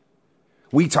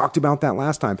 We talked about that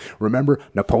last time. Remember,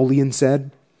 Napoleon said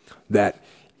that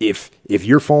if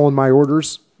you're following my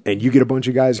orders and you get a bunch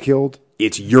of guys killed,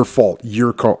 it's your fault.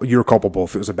 You're culpable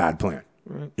if it was a bad plan.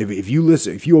 Right. If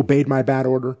you obeyed my bad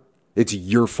order, it's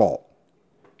your fault.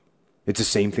 It's the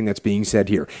same thing that's being said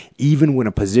here. Even when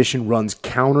a position runs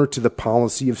counter to the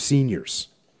policy of seniors,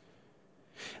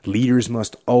 leaders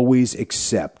must always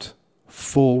accept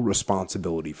full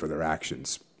responsibility for their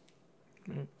actions.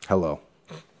 Hello.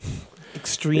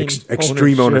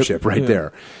 Extreme ownership right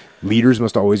there. Leaders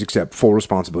must always accept full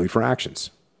responsibility for their actions.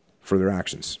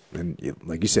 And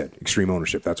like you said, extreme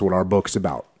ownership. That's what our book's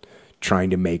about.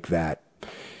 Trying to make that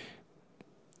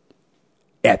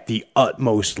at the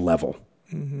utmost level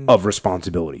of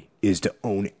responsibility is to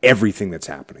own everything that's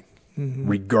happening,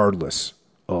 regardless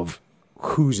of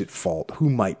who's at fault, who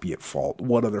might be at fault,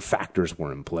 what other factors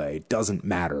were in play. It doesn't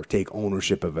matter. Take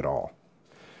ownership of it all.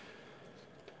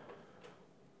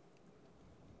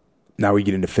 Now we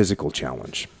get into physical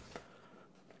challenge.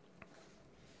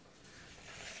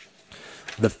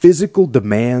 The physical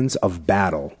demands of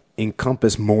battle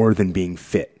encompass more than being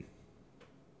fit.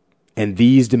 And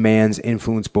these demands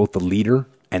influence both the leader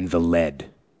and the led.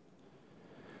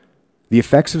 The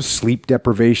effects of sleep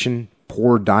deprivation,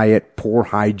 poor diet, poor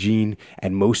hygiene,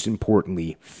 and most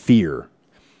importantly, fear,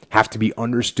 have to be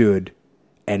understood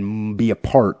and be a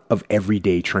part of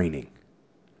everyday training.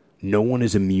 No one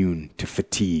is immune to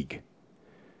fatigue.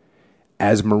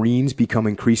 As Marines become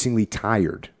increasingly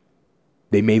tired,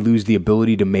 they may lose the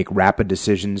ability to make rapid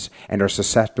decisions and are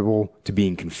susceptible to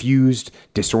being confused,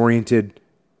 disoriented,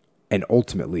 and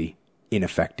ultimately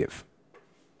ineffective.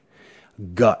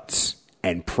 Guts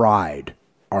and pride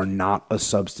are not a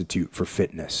substitute for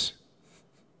fitness.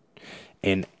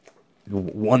 And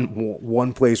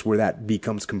one place where that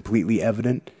becomes completely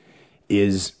evident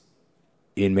is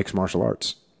in mixed martial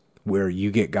arts, where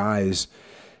you get guys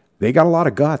They got a lot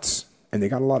of guts and they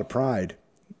got a lot of pride,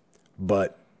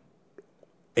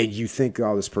 and you think,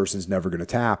 oh, this person's never going to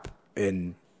tap.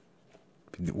 And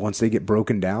once they get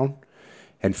broken down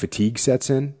and fatigue sets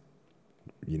in,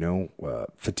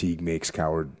 fatigue makes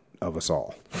coward of us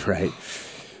all, right?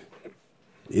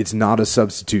 It's not a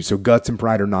substitute. So guts and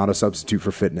pride are not a substitute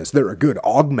for fitness. They're a good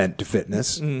augment to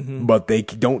fitness, but they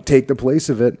don't take the place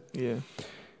of it. Yeah.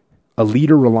 A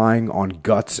leader relying on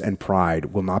guts and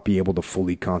pride will not be able to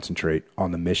fully concentrate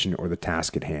on the mission or the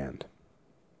task at hand.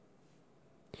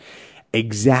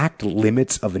 Exact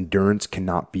limits of endurance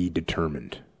cannot be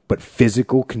determined, but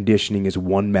physical conditioning is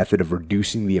one method of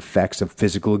reducing the effects of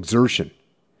physical exertion,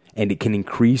 and it can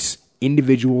increase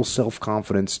individual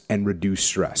self-confidence and reduce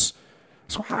stress.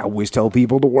 So I always tell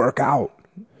people to work out.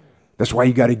 That's why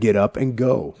you got to get up and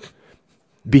go,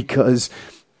 because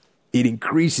it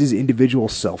increases individual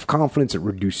self-confidence. It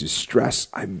reduces stress.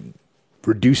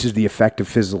 Reduces the effect of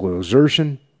physical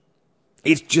exertion.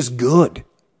 It's just good.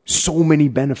 So many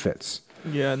benefits.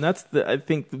 Yeah, and that's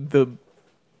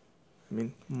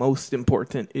most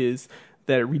important is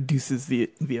that it reduces the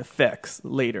effects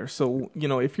later. So,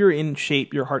 if you're in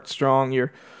shape, your heart's strong,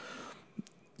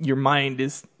 your mind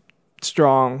is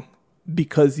strong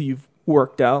because you've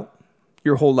worked out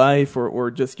your whole life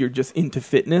or just you're just into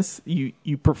fitness,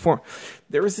 you perform.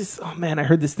 There was this, I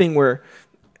heard this thing where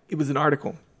it was an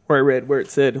article where I read where it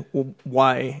said, well,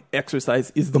 why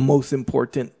exercise is the most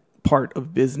important part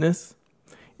of business.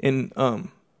 And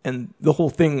the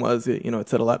whole thing was, it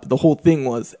said a lot, but the whole thing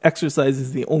was exercise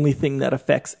is the only thing that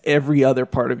affects every other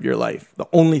part of your life. The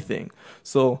only thing.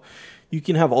 So you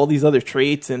can have all these other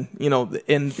traits and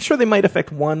sure, they might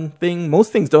affect one thing.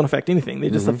 Most things don't affect anything. They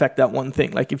just affect that one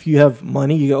thing. Like if you have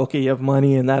money, you go, okay, you have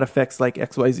money and that affects like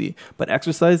X, Y, Z. But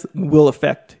exercise will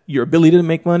affect your ability to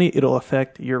make money. It'll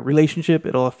affect your relationship.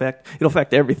 It'll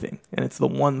affect everything. And it's the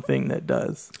one thing that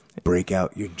does. Break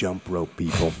out your jump rope,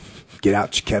 people. Get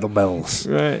out your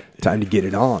kettlebells. Right. Time to get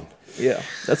it on. Yeah.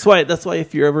 That's why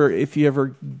if you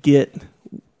ever get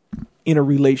in a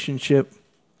relationship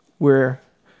where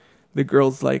the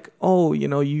girl's like, oh,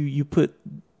 you put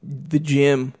the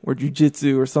gym or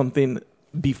jujitsu or something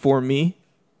before me,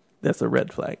 that's a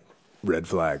red flag. Red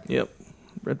flag. Yep.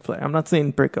 Red flag. I'm not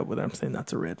saying break up with her. I'm saying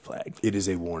that's a red flag. It is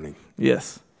a warning.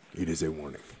 Yes. It is a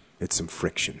warning. It's some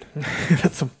friction.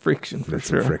 That's some friction for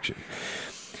sure. Some friction.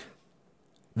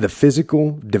 The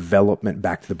physical development,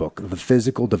 back to the book, the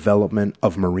physical development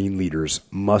of Marine leaders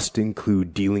must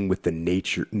include dealing with the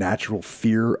natural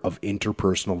fear of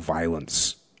interpersonal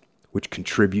violence, which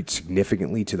contributes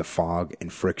significantly to the fog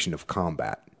and friction of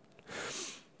combat.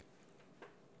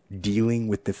 Dealing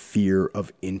with the fear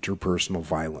of interpersonal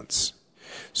violence.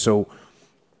 So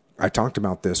I talked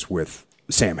about this with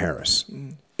Sam Harris,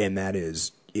 and that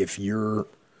is if you're,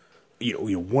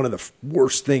 one of the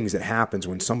worst things that happens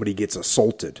when somebody gets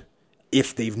assaulted,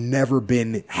 if they've never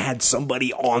had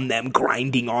somebody on them,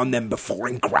 grinding on them before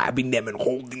and grabbing them and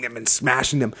holding them and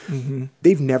smashing them,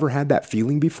 they've never had that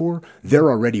feeling before, they're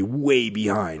already way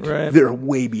behind. Right. They're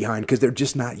way behind because they're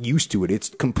just not used to it. It's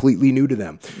completely new to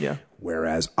them. Yeah.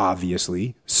 Whereas,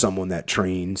 obviously, someone that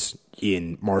trains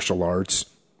in martial arts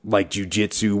like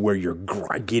jiu-jitsu where you're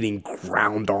getting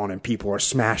ground on and people are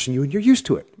smashing you and you're used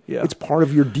to it. Yeah. It's part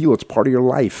of your deal. It's part of your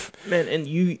life. Man, and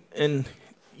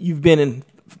you've been in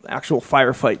actual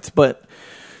firefights, but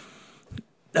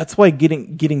that's why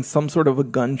getting some sort of a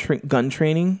gun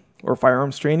training or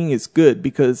firearms training is good,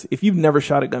 because if you've never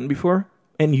shot a gun before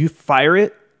and you fire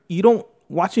it,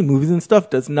 watching movies and stuff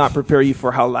does not prepare you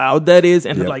for how loud that is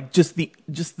and like just the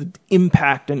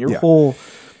impact on your whole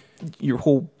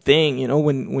thing,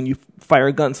 when you fire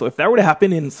a gun. So if that were to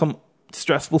happen in some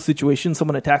stressful situation,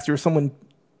 someone attacks you or someone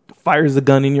fires a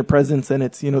gun in your presence and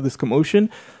it's, this commotion,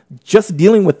 just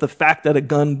dealing with the fact that a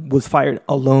gun was fired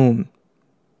alone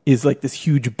is like this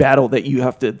huge battle that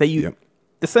you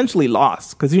essentially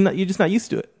lost because you're just not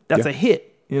used to it. That's a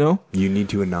hit, You need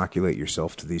to inoculate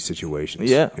yourself to these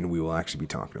situations. Yeah. And we will actually be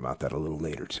talking about that a little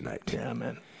later tonight. Yeah,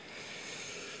 man.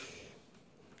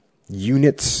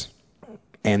 Units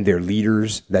and their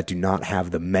leaders that do not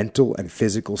have the mental and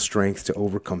physical strength to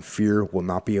overcome fear will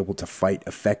not be able to fight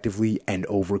effectively and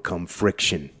overcome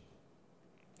friction.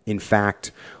 In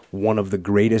fact, one of the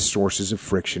greatest sources of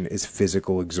friction is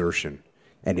physical exertion,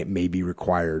 and it may be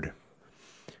required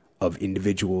of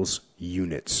individuals,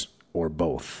 units, or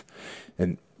both.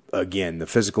 And again, the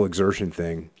physical exertion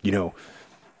thing,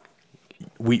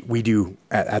 we do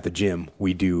at the gym,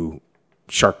 we do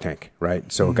Shark Tank, right?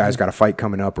 So a guy's got a fight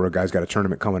coming up or a guy's got a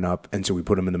tournament coming up, and so we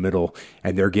put them in the middle,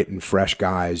 and they're getting fresh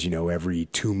guys, every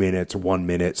 2 minutes, 1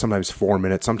 minute, sometimes 4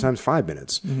 minutes, sometimes 5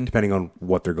 minutes, depending on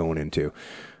what they're going into.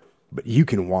 But you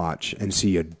can watch and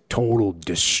see a total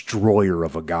destroyer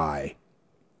of a guy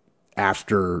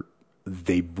after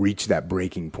they reach that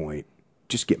breaking point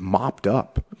just get mopped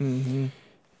up. Mm-hmm.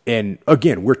 And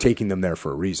again, we're taking them there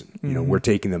for a reason. You know, we're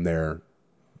taking them there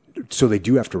so they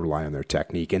do have to rely on their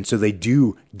technique. And so they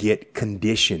do get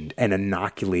conditioned and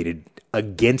inoculated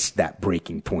against that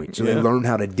breaking point. So they learn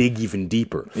how to dig even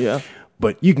deeper. Yeah.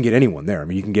 But you can get anyone there. I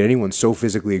mean, you can get anyone so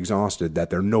physically exhausted that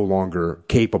they're no longer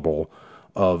capable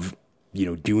of, you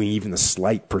know, doing even the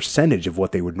slight percentage of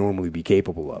what they would normally be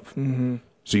capable of. Mm-hmm.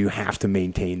 So you have to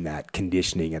maintain that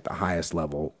conditioning at the highest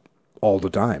level all the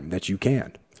time that you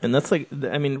can. And that's like,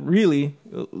 I mean, really,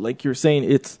 like you're saying,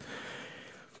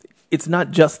 it's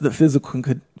not just the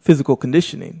physical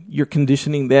conditioning. You're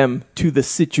conditioning them to the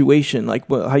situation, like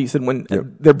how you said, when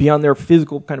they're beyond their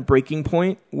physical kind of breaking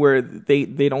point where they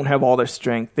don't have all their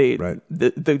strength.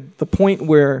 The point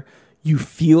where you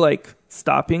feel like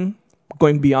stopping,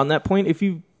 going beyond that point. If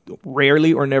you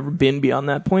rarely or never been beyond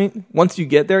that point, once you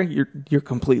get there, you're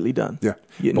completely done. Yeah.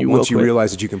 But once you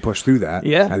realize that you can push through that,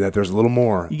 and that there's a little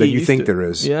more that you think there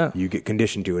is, you get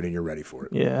conditioned to it and you're ready for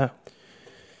it. Yeah.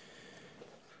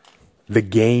 The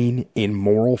gain in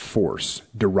moral force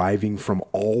deriving from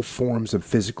all forms of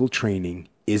physical training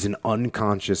is an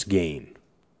unconscious gain.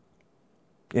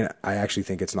 And I actually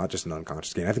think it's not just an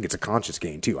unconscious gain. I think it's a conscious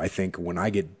gain too. I think when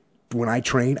I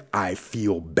train, I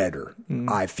feel better.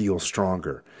 I feel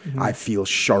stronger. I feel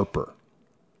sharper.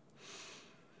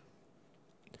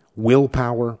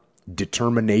 Willpower,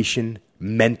 determination,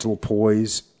 mental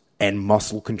poise, and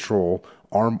muscle control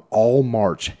all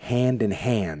march hand in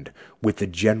hand with the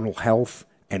general health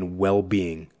and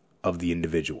well-being of the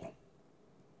individual.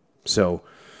 So,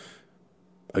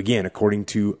 again, according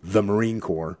to the Marine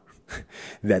Corps,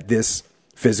 that this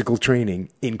physical training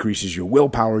increases your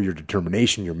willpower, your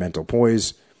determination, your mental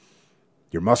poise,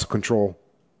 your muscle control.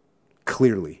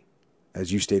 Clearly,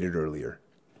 as you stated earlier,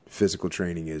 physical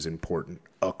training is important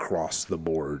across the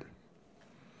board.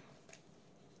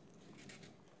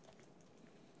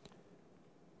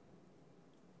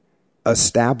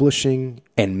 Establishing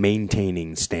and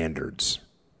maintaining standards.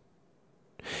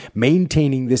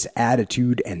 Maintaining this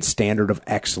attitude and standard of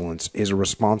excellence is a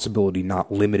responsibility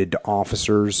not limited to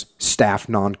officers, staff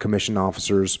non-commissioned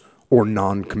officers, or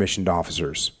non-commissioned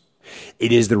officers.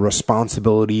 It is the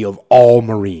responsibility of all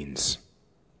Marines.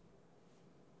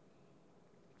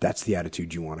 That's the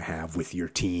attitude you want to have with your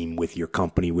team, with your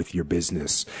company, with your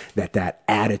business. That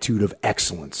attitude of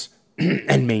excellence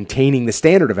and maintaining the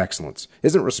standard of excellence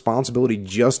isn't a responsibility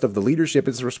just of the leadership,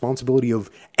 it's a responsibility of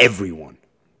everyone.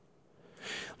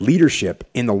 Leadership,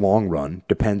 in the long run,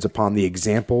 depends upon the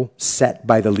example set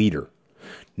by the leader,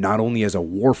 not only as a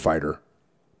warfighter,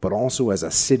 but also as a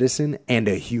citizen and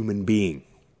a human being.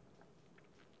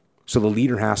 So the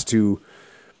leader has to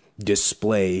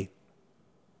display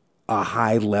a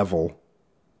high level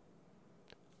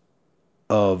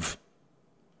of,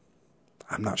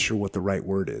 I'm not sure what the right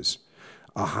word is,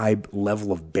 a high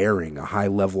level of bearing, a high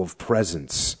level of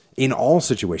presence in all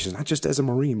situations, not just as a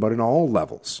Marine, but in all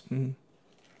levels. Mm-hmm.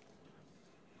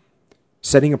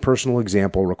 Setting a personal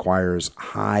example requires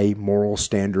high moral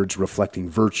standards reflecting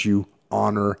virtue,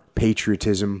 honor,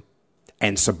 patriotism,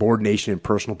 and subordination in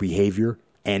personal behavior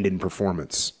and in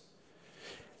performance.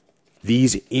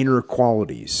 These inner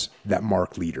qualities that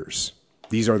mark leaders.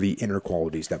 These are the inner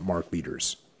qualities that mark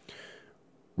leaders.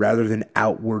 Rather than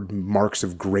outward marks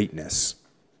of greatness,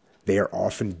 they are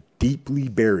often deeply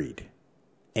buried.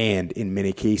 And in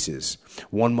many cases,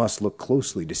 one must look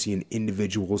closely to see an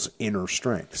individual's inner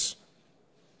strengths.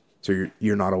 So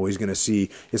you're not always going to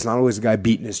see, it's not always the guy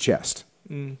beating his chest.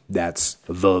 That's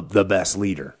the best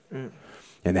leader.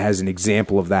 And as an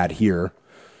example of that here,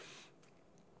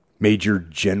 Major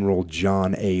General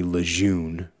John A.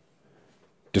 Lejeune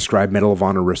described Medal of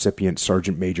Honor recipient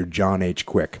Sergeant Major John H.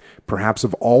 Quick. Perhaps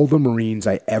of all the Marines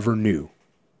I ever knew,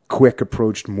 Quick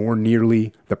approached more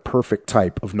nearly the perfect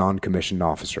type of non-commissioned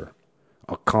officer.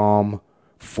 A calm,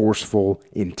 forceful,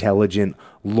 intelligent,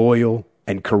 loyal,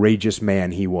 and courageous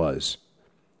man he was.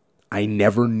 I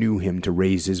never knew him to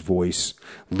raise his voice,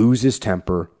 lose his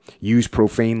temper, use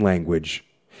profane language,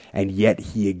 and yet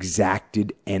he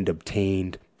exacted and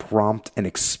obtained prompt and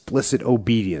explicit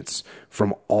obedience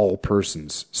from all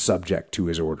persons subject to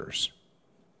his orders.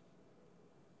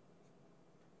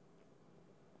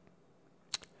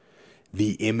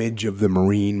 The image of the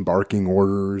Marine barking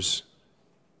orders,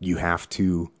 you have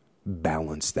to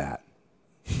balance that.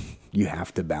 You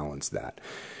have to balance that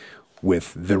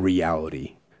with the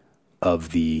reality of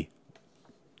the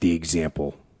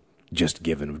example just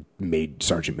given of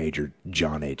Sergeant Major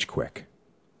John H. Quick.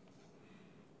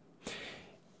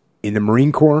 In the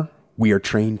Marine Corps, We are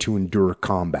trained to endure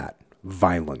combat,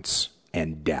 violence,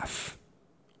 and death,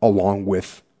 along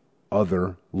with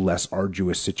other less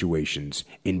arduous situations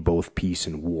in both peace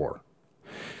and war.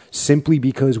 Simply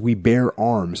because we bear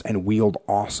arms and wield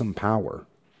awesome power,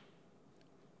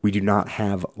 we do not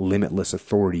have limitless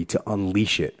authority to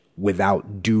unleash it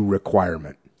without due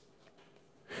requirement.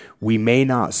 We may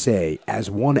not say, as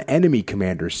one enemy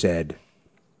commander said,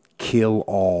 kill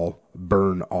all,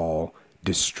 burn all,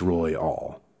 destroy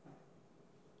all.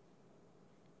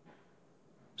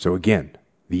 So again,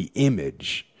 the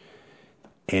image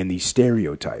and the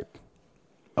stereotype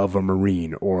of a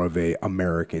Marine or of an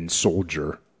American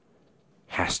soldier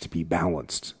has to be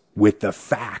balanced with the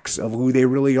facts of who they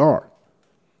really are.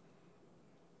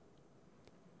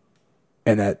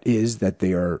 And that is that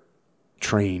they are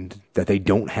trained, that they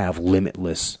don't have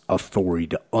limitless authority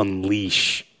to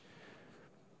unleash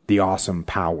the awesome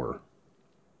power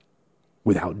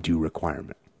without due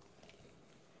requirement.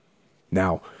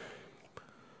 Now,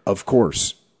 of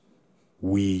course,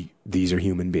 these are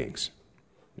human beings.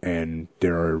 And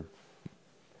there are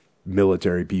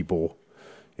military people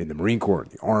in the Marine Corps,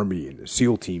 the Army, and the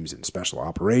SEAL teams and special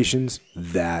operations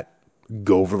that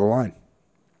go over the line.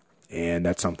 And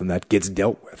that's something that gets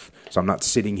dealt with. So I'm not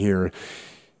sitting here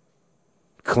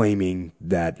claiming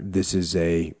that this is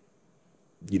a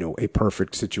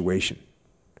perfect situation.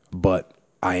 But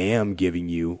I am giving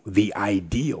you the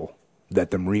ideal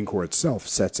that the Marine Corps itself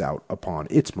sets out upon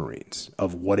its Marines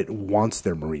of what it wants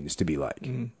their Marines to be like.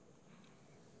 Mm-hmm.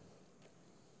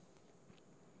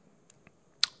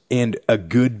 And a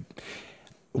good...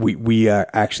 We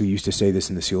actually used to say this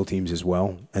in the SEAL teams as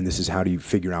well, and this is how do you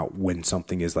figure out when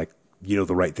something is like, the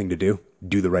right thing to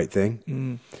do the right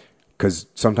thing. Because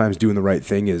sometimes doing the right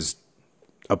thing is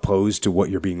opposed to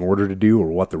what you're being ordered to do or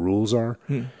what the rules are.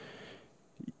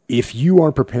 If you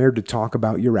are prepared to talk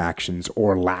about your actions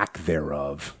or lack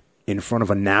thereof in front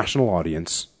of a national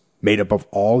audience made up of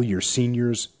all your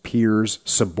seniors, peers,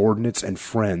 subordinates, and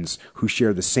friends who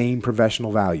share the same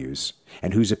professional values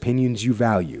and whose opinions you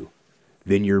value,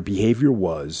 then your behavior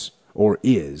was or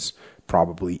is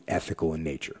probably ethical in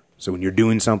nature. So when you're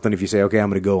doing something, if you say, okay, I'm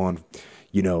going to go on,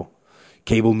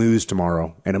 cable news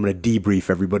tomorrow, and I'm going to debrief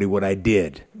everybody what I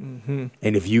did. Mm-hmm.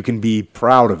 And if you can be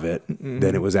proud of it,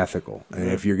 then it was ethical. And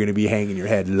if you're going to be hanging your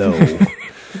head low,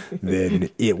 then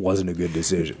it wasn't a good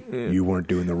decision. You weren't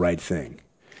doing the right thing.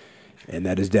 And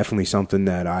that is definitely something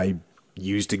that I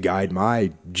use to guide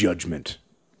my judgment.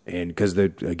 And because,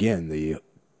 the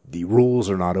rules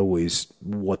are not always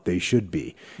what they should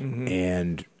be.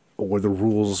 Mm-hmm. Or the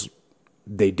rules,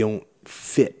 they don't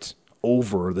fit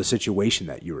over the situation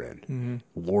that you're in. Mm-hmm.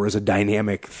 War is a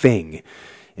dynamic thing.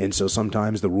 And so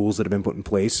sometimes the rules that have been put in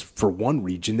place for one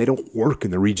region, they don't work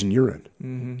in the region you're in.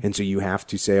 Mm-hmm. And so you have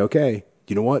to say, okay,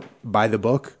 you know what? By the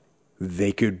book,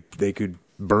 they could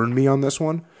burn me on this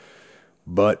one,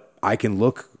 but I can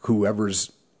look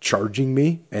whoever's charging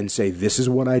me and say, this is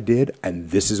what I did and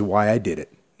this is why I did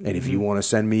it. And if you want to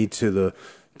send me to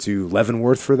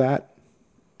Leavenworth for that,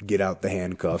 get out the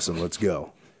handcuffs and let's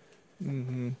go.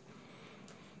 Mm-hmm.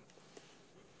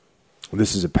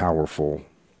 This is a powerful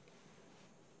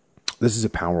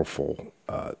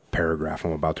paragraph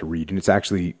I'm about to read, and it's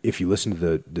actually, if you listen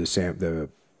to the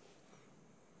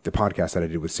podcast that I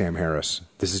did with Sam Harris,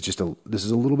 this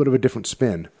is a little bit of a different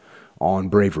spin on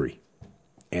bravery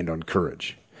and on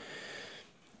courage.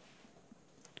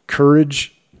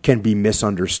 Courage can be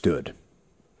misunderstood.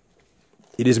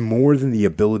 It is more than the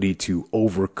ability to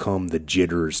overcome the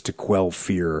jitters, to quell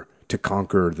fear, to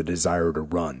conquer the desire to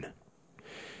run.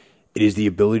 It is the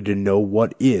ability to know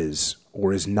what is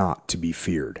or is not to be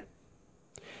feared.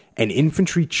 An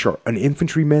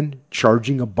infantryman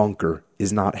charging a bunker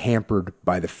is not hampered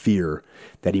by the fear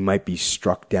that he might be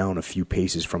struck down a few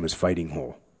paces from his fighting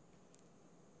hole.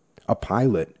 A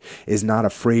pilot is not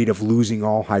afraid of losing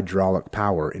all hydraulic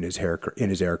power in his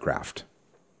aircraft.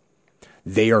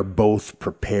 They are both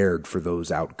prepared for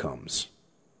those outcomes.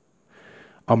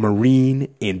 A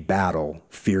Marine in battle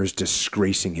fears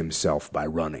disgracing himself by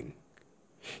running.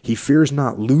 He fears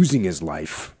not losing his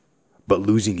life, but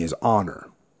losing his honor.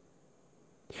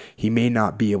 He may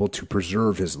not be able to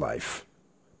preserve his life,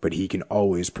 but he can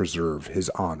always preserve his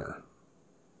honor.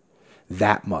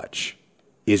 That much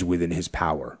is within his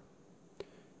power.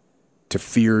 To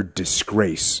fear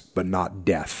disgrace, but not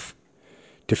death.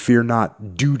 To fear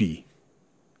not duty,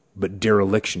 but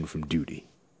dereliction from duty.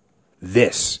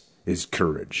 This is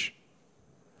courage.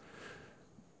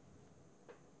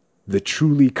 The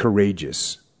truly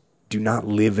courageous do not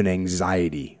live in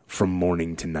anxiety from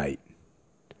morning to night.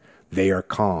 They are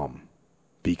calm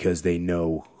because they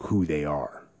know who they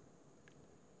are.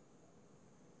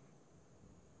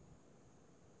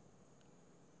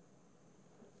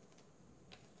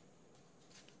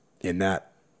 in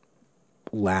that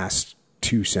last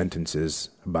two sentences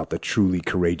about the truly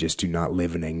courageous do not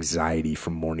live in anxiety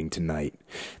from morning to night.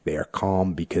 They are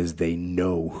calm because they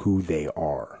know who they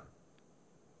are.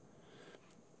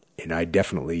 And I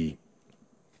definitely,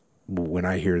 when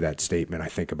I hear that statement, I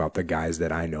think about the guys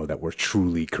that I know that were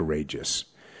truly courageous.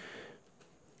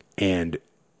 And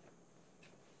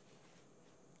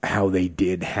how they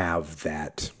did have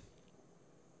that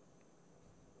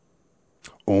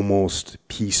almost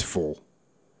peaceful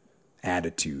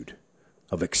attitude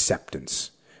of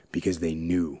acceptance because they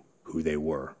knew who they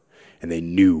were and they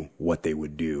knew what they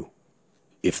would do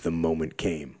if the moment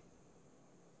came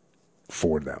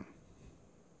for them.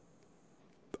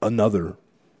 Another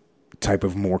type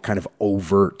of more kind of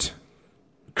overt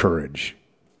courage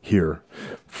here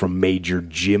from Major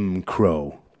Jim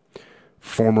Crow.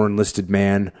 Former enlisted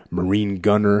man, Marine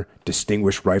gunner,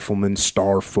 distinguished rifleman,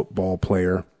 star football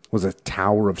player, was a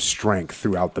tower of strength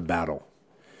throughout the battle.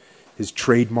 His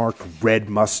trademark red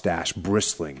mustache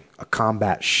bristling, a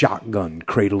combat shotgun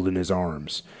cradled in his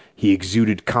arms, he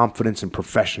exuded confidence and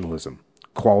professionalism,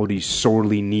 qualities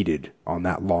sorely needed on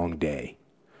that long day.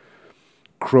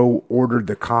 Crow ordered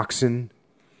the coxswain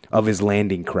of his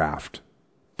landing craft,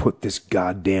 "Put this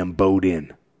goddamn boat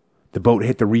in." The boat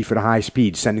hit the reef at high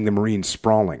speed, sending the Marines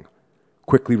sprawling.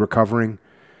 Quickly recovering,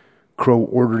 Crow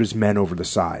ordered his men over the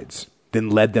sides, then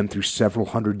led them through several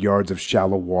hundred yards of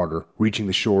shallow water, reaching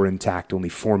the shore intact only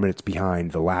 4 minutes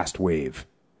behind the last wave.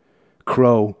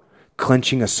 Crow,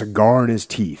 clenching a cigar in his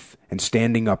teeth and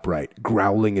standing upright,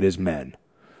 growling at his men.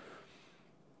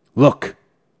 "Look,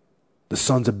 the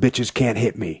sons of bitches can't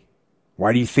hit me.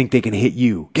 Why do you think they can hit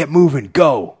you? Get moving,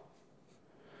 go!"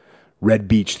 Red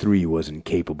Beach 3 was in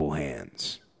capable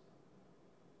hands.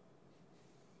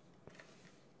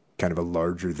 Kind of a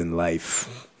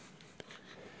larger-than-life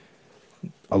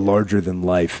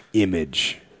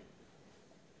image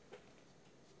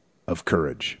of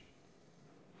courage.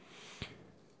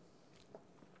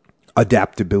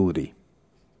 Adaptability.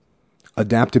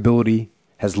 Adaptability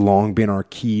has long been our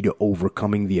key to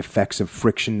overcoming the effects of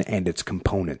friction and its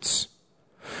components.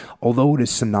 Although it is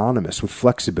synonymous with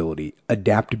flexibility,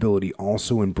 adaptability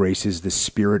also embraces the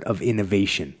spirit of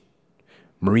innovation.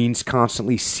 Marines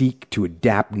constantly seek to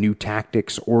adapt new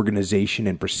tactics, organization,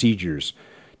 and procedures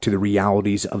to the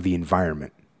realities of the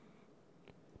environment.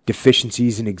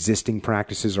 Deficiencies in existing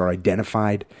practices are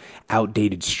identified,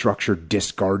 outdated structure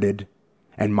discarded,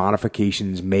 and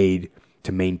modifications made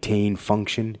to maintain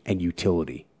function and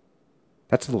utility.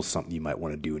 That's a little something you might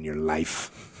want to do in your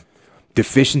life.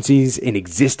 Deficiencies in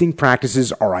existing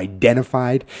practices are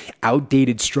identified,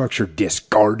 outdated structure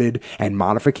discarded, and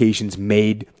modifications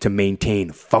made to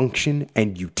maintain function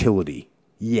and utility.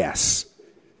 Yes.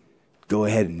 Go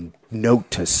ahead and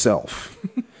note to self.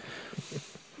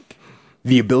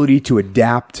 The ability to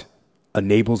adapt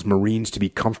enables Marines to be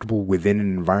comfortable within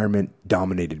an environment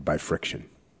dominated by friction.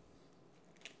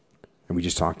 And we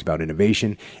just talked about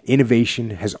innovation.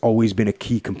 Innovation has always been a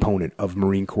key component of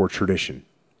Marine Corps tradition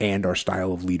and our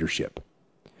style of leadership.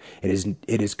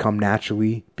 It has come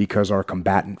naturally because our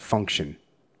combatant function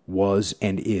was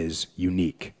and is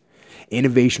unique.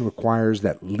 Innovation requires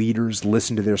that leaders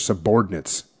listen to their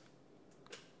subordinates.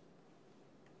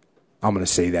 I'm going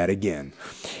to say that again.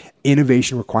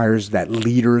 Innovation requires that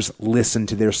leaders listen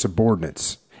to their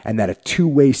subordinates and that a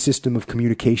two-way system of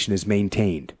communication is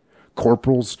maintained.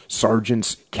 Corporals,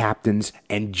 sergeants, captains,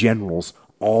 and generals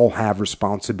all have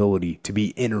responsibility to be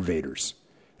innovators.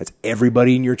 That's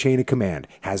everybody in your chain of command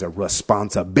has a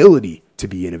responsibility to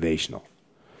be innovational.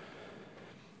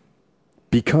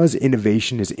 Because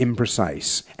innovation is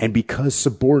imprecise, and because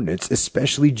subordinates,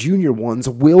 especially junior ones,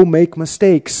 will make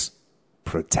mistakes,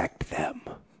 protect them.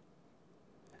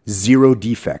 Zero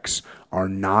defects are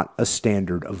not a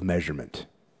standard of measurement.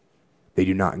 They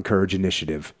do not encourage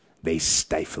initiative. They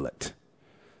stifle it.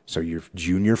 So your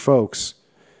junior folks,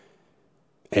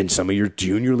 and some of your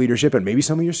junior leadership, and maybe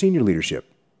some of your senior leadership,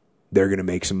 they're going to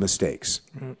make some mistakes.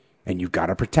 Mm-hmm. And you've got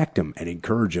to protect them and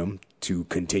encourage them to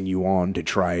continue on to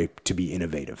try to be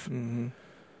innovative. Mm-hmm.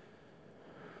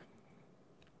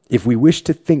 If we wish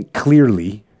to think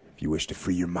clearly, if you wish to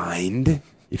free your mind,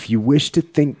 if you wish to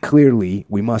think clearly,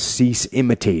 we must cease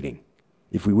imitating.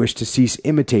 If we wish to cease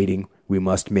imitating, we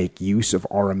must make use of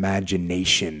our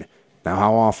imagination. Now,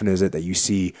 how often is it that you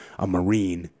see a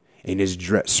Marine in his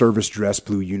service dress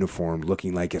blue uniform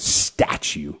looking like a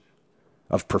statue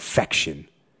of perfection?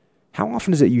 How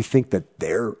often is it you think that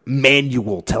their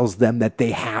manual tells them that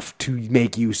they have to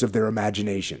make use of their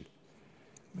imagination?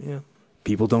 Yeah.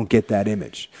 People don't get that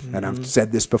image. Mm-hmm. And I've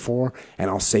said this before, and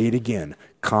I'll say it again.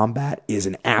 Combat is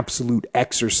an absolute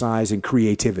exercise in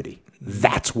creativity.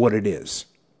 That's what it is.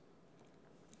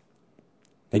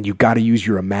 And you got to use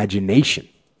your imagination.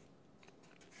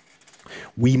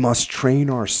 We must train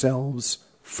ourselves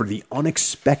for the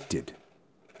unexpected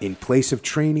in place of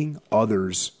training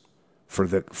others for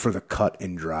the cut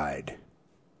and dried.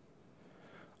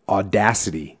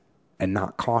 Audacity and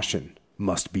not caution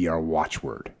must be our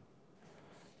watchword.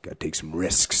 Got to take some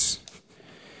risks.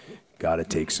 Got to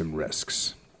take some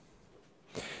risks.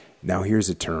 Now here's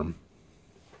a term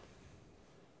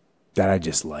that I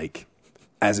just like.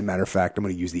 As a matter of fact, I'm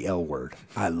going to use the L word.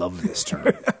 I love this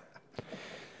term.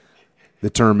 The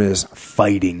term is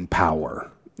fighting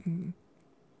power.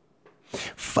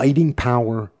 Fighting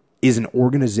power is an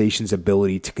organization's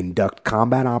ability to conduct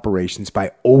combat operations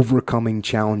by overcoming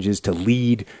challenges to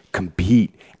lead,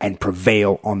 compete, and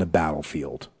prevail on the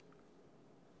battlefield.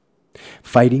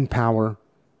 Fighting power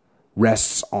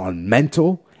rests on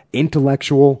mental,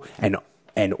 intellectual, and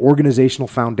organizational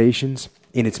foundations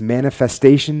in its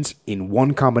manifestations in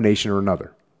one combination or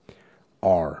another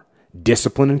are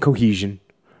discipline and cohesion,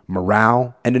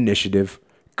 morale and initiative,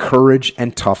 courage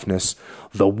and toughness,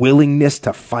 the willingness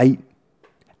to fight,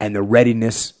 and the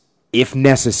readiness, if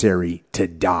necessary, to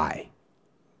die.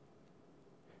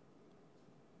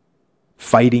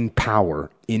 Fighting power,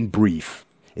 in brief,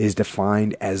 is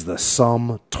defined as the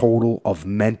sum total of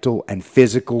mental and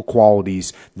physical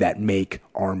qualities that make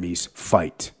armies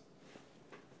fight.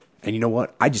 And you know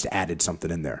what? I just added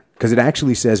something in there because it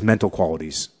actually says mental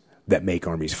qualities that make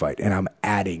armies fight. And I'm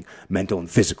adding mental and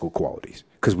physical qualities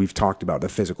because we've talked about the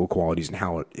physical qualities and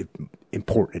how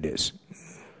important it is.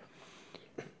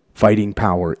 Fighting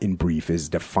power, in brief, is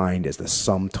defined as the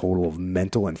sum total of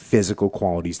mental and physical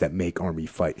qualities that make armies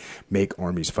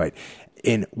fight.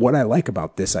 And what I like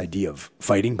about this idea of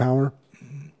fighting power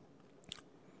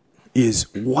is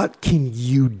what can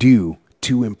you do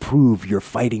to improve your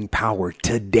fighting power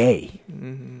today?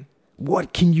 Mm-hmm.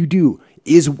 What can you do?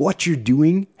 Is what you're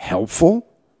doing helpful?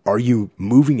 Are you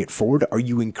moving it forward? Are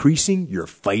you increasing your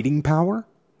fighting power?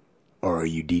 Or are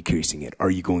you decreasing it?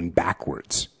 Are you going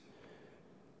backwards?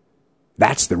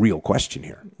 That's the real question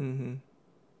here. Mm-hmm.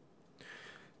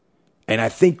 And I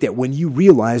think that when you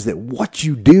realize that what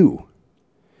you do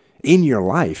in your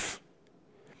life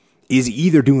is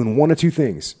either doing one of two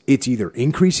things. It's either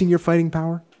increasing your fighting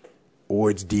power or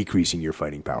it's decreasing your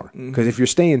fighting power. Because if you're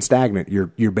staying stagnant,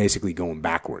 you're basically going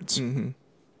backwards. Mm-hmm.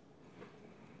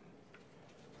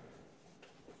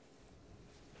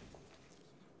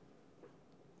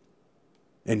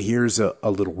 And here's a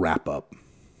little wrap up.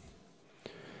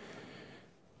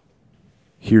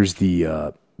 Here's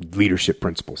the leadership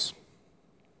principles.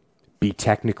 Be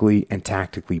technically and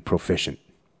tactically proficient.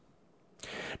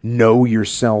 Know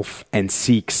yourself and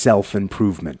seek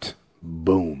self-improvement.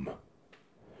 Boom.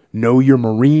 Know your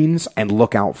Marines and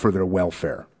look out for their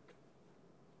welfare.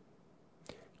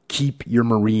 Keep your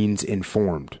Marines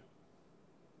informed.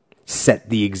 Set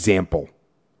the example.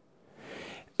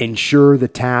 Ensure the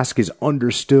task is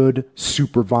understood,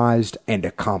 supervised, and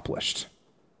accomplished.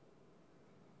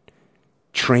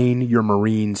 Train your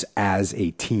Marines as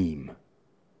a team.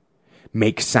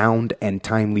 Make sound and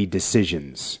timely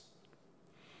decisions.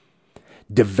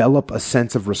 Develop a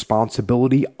sense of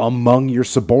responsibility among your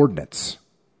subordinates.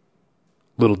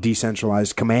 Little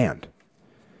decentralized command.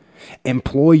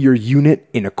 Employ your unit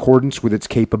in accordance with its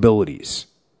capabilities.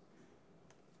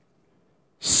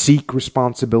 Seek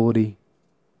responsibility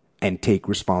and take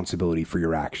responsibility for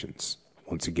your actions.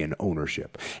 Once again,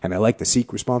 ownership. And I like the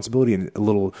seek responsibility, and a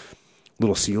little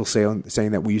SEAL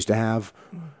saying that we used to have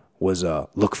was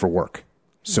look for work.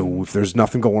 So if there's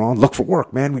nothing going on, look for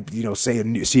work, man. We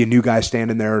see a new guy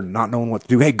standing there not knowing what to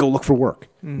do. Hey, go look for work.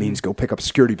 Means go pick up a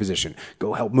security position.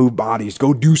 Go help move bodies.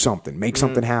 Go do something. Make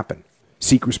something happen.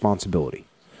 Seek responsibility.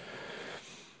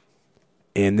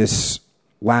 And this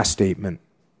last statement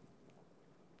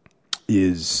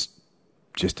is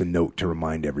just a note to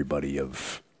remind everybody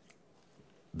of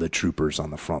the troopers on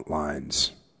the front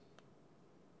lines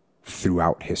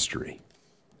throughout history.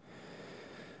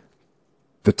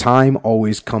 The time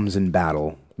always comes in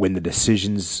battle when the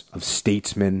decisions of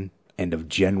statesmen and of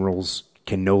generals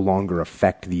can no longer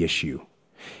affect the issue,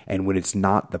 and when it's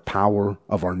not the power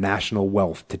of our national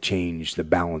wealth to change the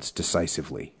balance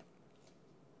decisively.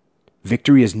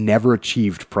 Victory is never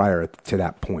achieved prior to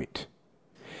that point.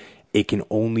 It can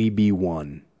only be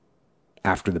won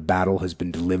after the battle has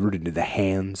been delivered into the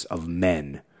hands of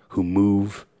men who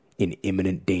move in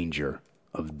imminent danger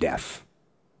of death.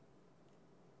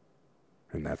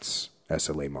 And that's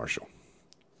SLA Marshall.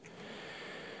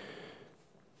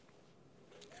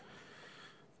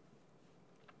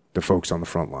 The folks on the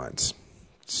front lines.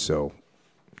 So,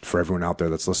 for everyone out there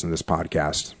that's listening to this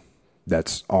podcast,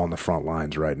 that's on the front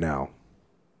lines right now.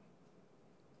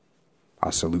 I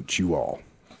salute you all.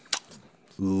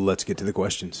 Let's get to the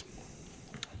questions.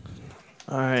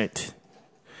 All right.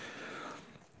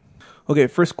 Okay,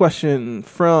 first question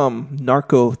from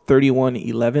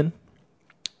Narco3111.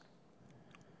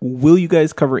 Will you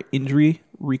guys cover injury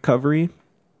recovery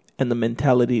and the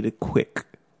mentality to quick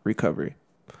recovery?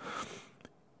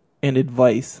 And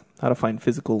advice how to find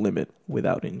physical limit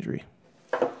without injury.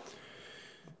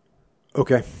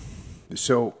 Okay.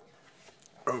 So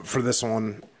for this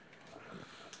one,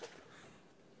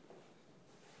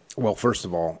 well, first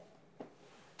of all,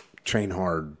 train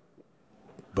hard,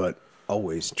 but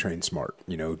always train smart.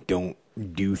 Don't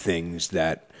do things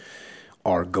that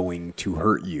are going to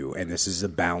hurt you. And this is a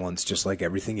balance, just like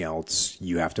everything else.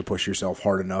 You have to push yourself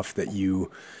hard enough that you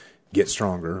get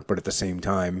stronger, but at the same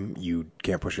time, you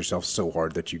can't push yourself so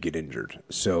hard that you get injured.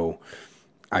 So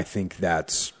I think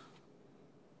that's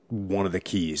one of the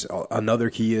keys. Another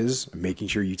key is making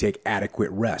sure you take adequate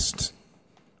rest,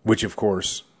 which, of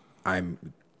course,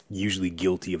 I'm usually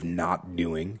guilty of not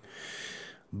doing.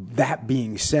 That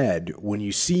being said, when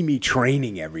you see me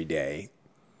training every day,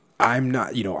 I'm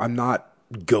not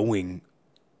going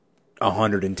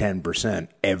 110%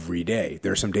 every day.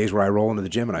 There are some days where I roll into the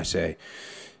gym and I say,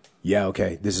 yeah,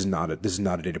 okay, this is not a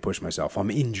day to push myself. I'm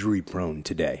injury prone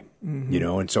today,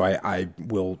 and so I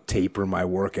will taper my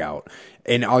workout,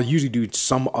 and I'll usually do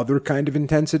some other kind of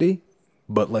intensity.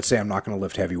 But let's say I'm not going to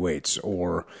lift heavy weights,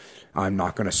 or I'm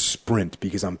not going to sprint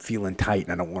because I'm feeling tight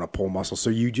and I don't want to pull muscle. So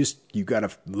you got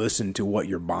to listen to what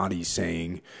your body's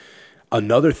saying.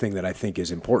 Another thing that I think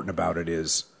is important about it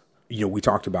is, we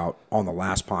talked about on the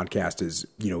last podcast is,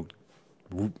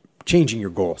 changing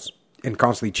your goals and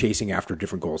constantly chasing after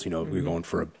different goals. You're going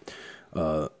for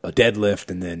a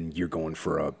deadlift, and then you're going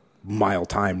for a mile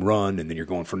time run, and then you're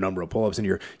going for a number of pull-ups, and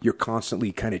you're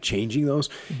constantly kind of changing those.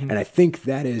 And I think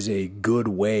that is a good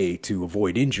way to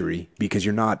avoid injury, because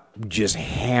you're not just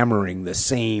hammering the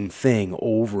same thing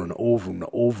over and over and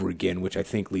over again, which I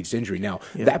think leads to injury. Now,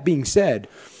 that being said,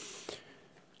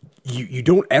 you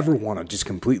don't ever want to just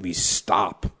completely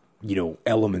stop,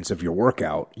 elements of your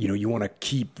workout. You want to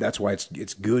keep, that's why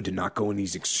it's good to not go in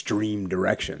these extreme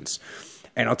directions.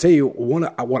 And I'll tell you,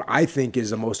 what I think is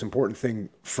the most important thing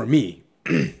for me,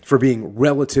 for being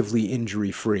relatively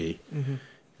injury-free, and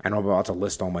I'm about to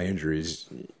list all my injuries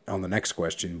on the next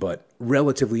question, but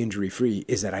relatively injury-free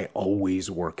is that I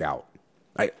always work out.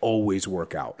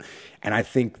 And I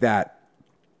think that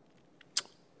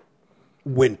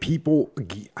when people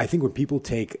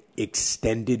take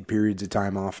extended periods of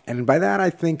time off, and by that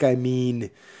I mean,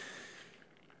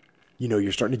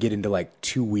 you're starting to get into like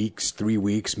 2 weeks, 3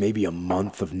 weeks, maybe a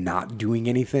month of not doing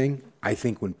anything. I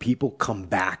think when people come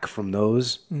back from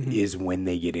those is when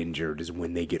they get injured, is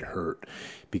when they get hurt,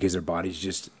 because their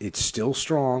body's it's still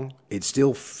strong. It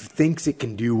still thinks it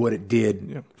can do what it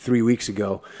did 3 weeks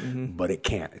ago, but it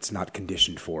can't. It's not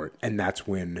conditioned for it. And that's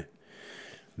when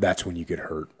you get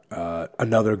hurt.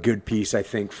 Another good piece, I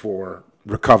think, for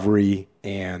recovery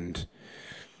and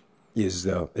is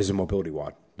a mobility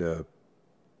wad. The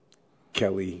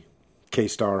Kelly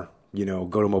K-Star, go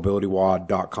to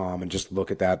mobilitywad.com and just look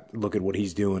at that. Look at what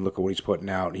he's doing. Look at what he's putting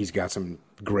out. He's got some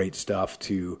great stuff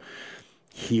to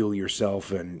heal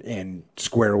yourself and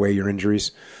square away your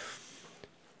injuries.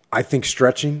 I think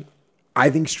stretching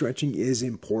is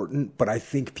important, but I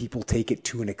think people take it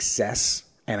to an excess.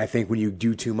 And I think when you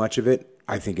do too much of it,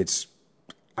 I think it's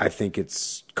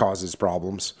causes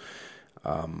problems.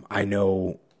 I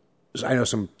know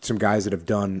some guys that have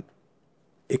done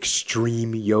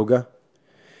extreme yoga,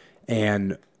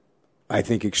 and I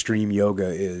think extreme yoga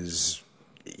is,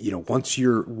 once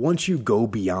you go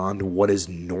beyond what is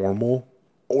normal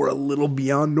or a little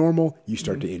beyond normal, you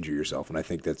start to injure yourself, and I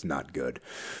think that's not good.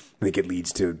 I think it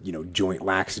leads to joint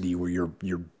laxity, where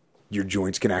your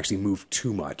joints can actually move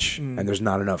too much, and there's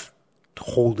not enough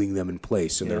holding them in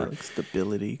place. So they're like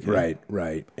stability.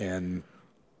 Right. And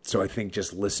so I think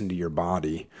just listen to your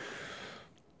body.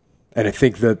 And I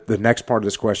think that the next part of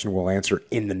this question we'll answer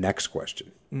in the next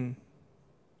question.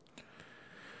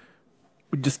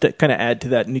 Just to kind of add to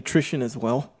that, nutrition as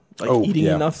well. Like eating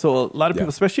enough. So a lot of people,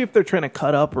 especially if they're trying to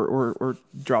cut up or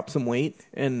drop some weight,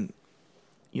 and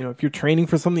if you're training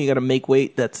for something, you got to make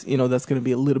weight. That's that's going to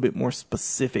be a little bit more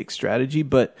specific strategy,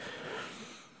 but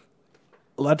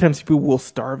a lot of times people will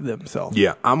starve themselves.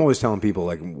 Yeah, I'm always telling people,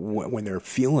 like, when they're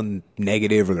feeling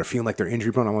negative or they're feeling like they're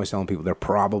injury prone, I'm always telling people they're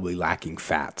probably lacking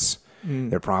fats.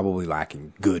 They're probably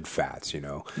lacking good fats,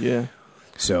 Yeah.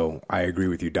 So I agree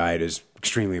with you. Diet is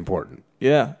extremely important.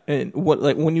 Yeah, and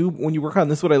when you work on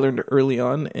this, what I learned early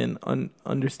on, and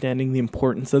understanding the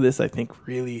importance of this, I think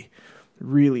really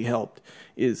really helped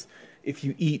is if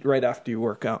you eat right after you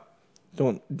work out.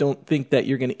 Don't think that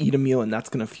you're going to eat a meal and that's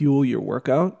going to fuel your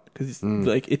workout, because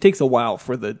like it takes a while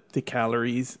for the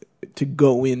calories to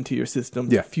go into your system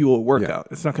to fuel a workout.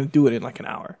 It's not going to do it in like an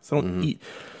hour. So don't eat.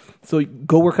 So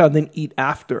go work out and then eat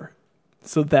after,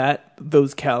 so that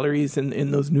those calories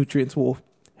and those nutrients will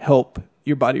help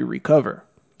your body recover.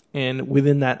 And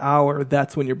within that hour,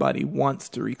 that's when your body wants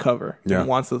to recover and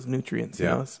wants those nutrients. You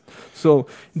know? So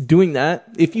doing that,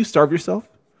 if you starve yourself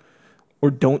or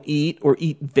don't eat or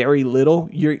eat very little,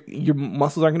 your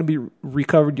muscles aren't going to be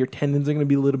recovered. Your tendons are going to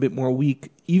be a little bit more weak.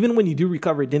 Even when you do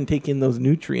recover, it didn't take in those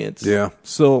nutrients. Yeah.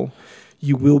 So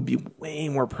you will be way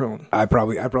more prone. I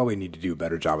probably need to do a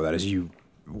better job of that.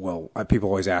 People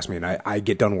always ask me, and I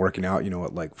get done working out,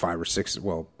 at like 5 or 6,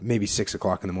 maybe 6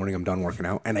 o'clock in the morning. I'm done working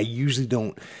out, and I usually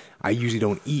don't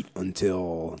eat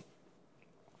until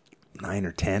 9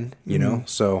 or 10.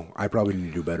 So I probably need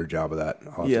to do a better job of that.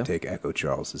 I'll have to take Echo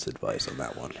Charles's advice on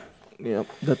that one. Yeah,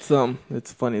 that's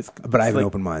it's funny. But I have an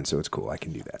open mind, so it's cool. I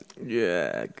can do that.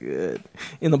 Yeah, good.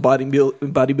 In the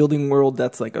bodybuilding world,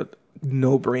 that's like a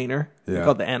no-brainer. Yeah. It's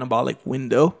called the anabolic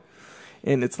window.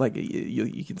 And it's like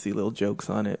you can see little jokes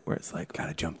on it where it's like,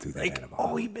 gotta jump through that like, anabolic.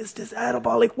 Oh, he missed his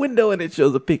anabolic window, and it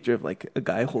shows a picture of like a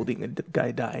guy holding a guy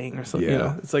dying or something.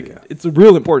 It's like it's a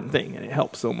real important thing, and it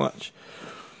helps so much.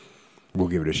 We'll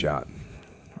give it a shot.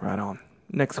 Right on.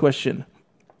 Next question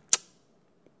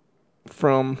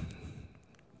from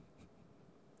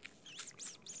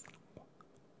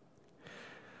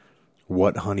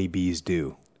What honeybees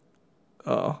do.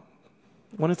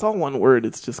 When it's all one word,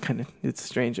 it's just it's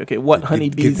strange. Okay, what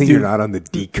honeybees do? Good thing you're not on the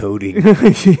decoding team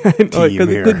here. Because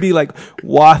it could be like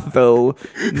watho,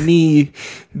 ni,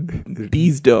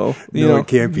 beesdo. No, it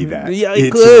can't be that. Yeah,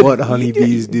 it's could. What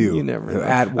honeybees do. You never know.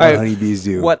 At what honeybees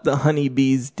do. What the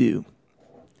honeybees do.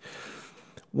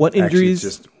 What injuries? Actually, it's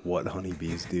just what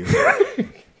honeybees do.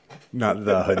 Not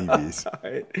the honeybees. All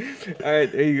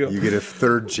right, there you go. You get a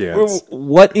third chance.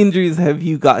 What injuries have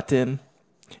you gotten,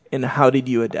 and how did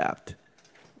you adapt?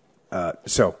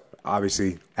 So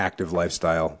obviously active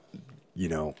lifestyle,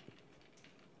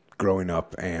 growing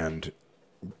up and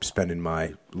spending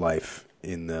my life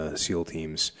in the SEAL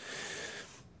teams,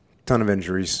 ton of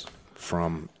injuries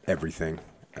from everything.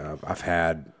 I've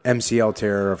had MCL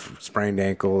tear, sprained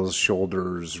ankles,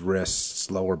 shoulders,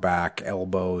 wrists, lower back,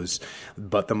 elbows,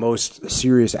 but the most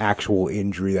serious actual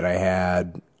injury that I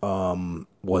had,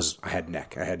 was I had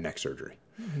neck surgery.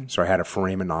 So I had a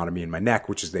foraminotomy in my neck,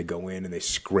 which is they go in and they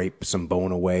scrape some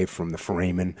bone away from the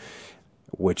foramen,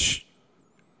 which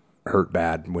hurt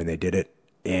bad when they did it.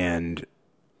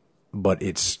 But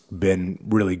it's been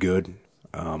really good.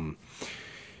 I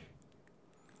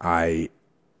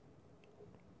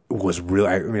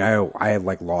had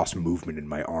like lost movement in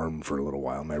my arm for a little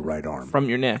while, my right arm. From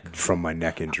your neck? From my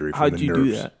neck injury. How'd you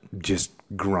do that? Just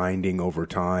grinding over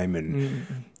time.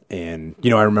 And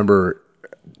I remember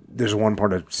there's one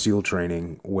part of SEAL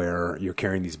training where you're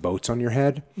carrying these boats on your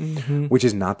head, which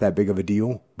is not that big of a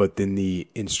deal. But then the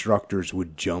instructors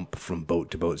would jump from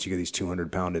boat to boat. So you get these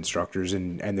 200-pound instructors,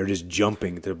 and they're just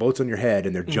jumping. The boat's on your head,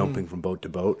 and they're jumping from boat to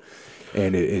boat.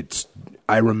 And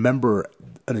I remember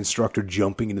an instructor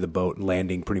jumping into the boat and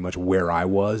landing pretty much where I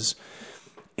was.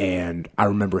 And I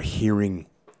remember hearing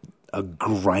a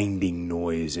grinding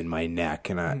noise in my neck.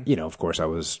 And of course I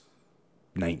was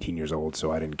 19 years old,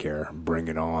 so I didn't care. Bring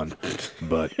it on.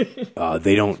 But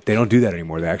they don't do that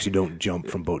anymore. They actually don't jump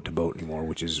from boat to boat anymore,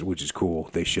 which is cool.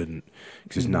 They shouldn't,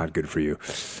 because it's not good for you.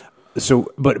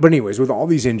 So, but anyways, with all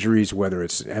these injuries, whether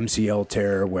it's MCL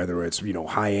tear, whether it's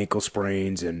high ankle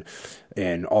sprains and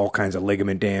all kinds of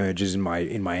ligament damages in my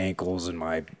ankles and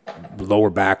my lower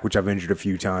back, which I've injured a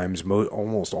few times,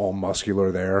 almost all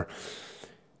muscular there.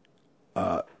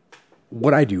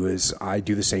 What I do is I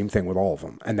do the same thing with all of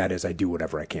them, and that is I do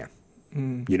whatever I can.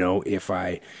 When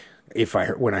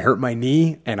I hurt my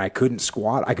knee and I couldn't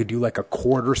squat, I could do like a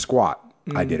quarter squat.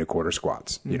 I did a quarter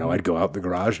squats. I'd go out the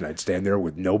garage and I'd stand there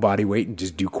with no body weight and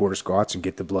just do quarter squats and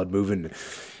get the blood moving.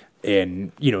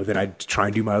 And then I'd try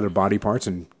and do my other body parts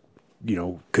and,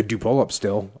 could do pull-ups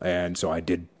still. And so I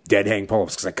did dead hang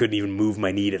pull-ups because I couldn't even move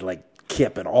my knee to like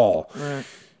kip at all. Right.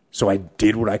 So I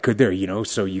did what I could there,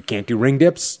 so you can't do ring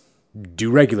dips,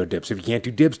 do regular dips. If you can't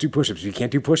do dips, do push-ups. If you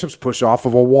can't do push-ups, push off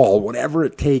of a wall, whatever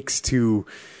it takes to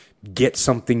get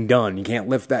something done. You can't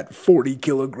lift that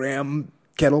 40-kilogram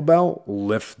kettlebell,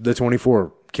 lift the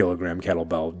 24-kilogram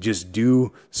kettlebell. Just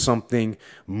do something,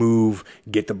 move,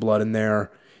 get the blood in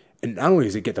there. And not only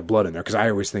does it get the blood in there, because I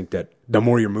always think that the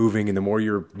more you're moving and the more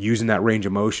you're using that range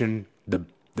of motion, the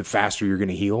faster you're going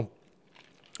to heal.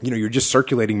 you're just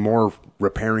circulating more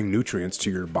repairing nutrients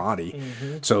to your body.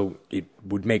 Mm-hmm. So it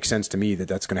would make sense to me that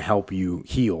that's going to help you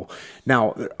heal.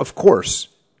 Now, of course,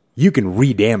 you can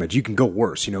re-damage. You can go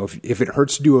worse. If it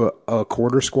hurts to do a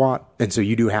quarter squat, and so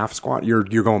you do half squat, you're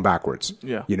going backwards.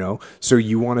 Yeah. So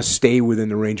you want to stay within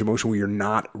the range of motion where you're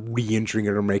not re-injuring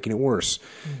it or making it worse.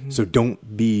 Mm-hmm. So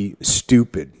don't be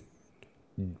stupid,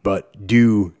 but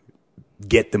do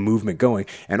get the movement going.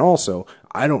 And also,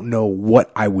 I don't know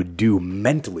what I would do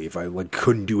mentally if I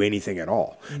couldn't do anything at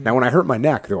all. Mm-hmm. Now, when I hurt my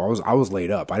neck, though, I was laid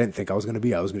up. I didn't think I was going to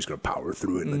be. I was just going to power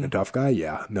through it like a tough guy.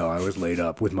 Yeah, no, I was laid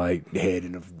up with my head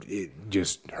and it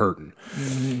just hurting.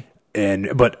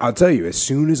 Mm-hmm. But I'll tell you, as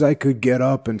soon as I could get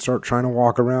up and start trying to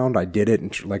walk around, I did it.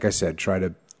 And like I said, try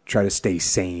to stay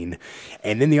sane.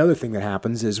 And then the other thing that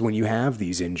happens is when you have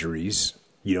these injuries,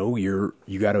 you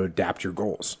got to adapt your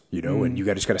goals, and you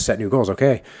just got to set new goals.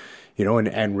 Okay.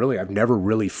 And really, I've never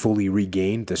really fully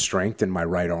regained the strength in my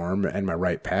right arm and my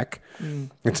right pec.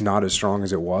 It's not as strong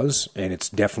as it was, and it's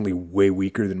definitely way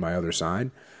weaker than my other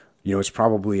side. It's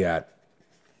probably at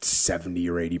 70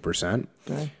 or 80%.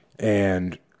 Okay.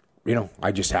 And,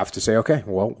 I just have to say, okay,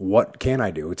 well, what can I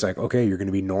do? It's like, okay, you're going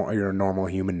to be you're a normal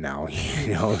human now,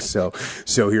 so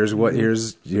here's what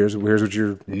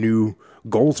your new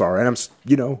goals are. And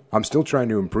I'm still trying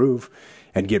to improve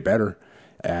and get better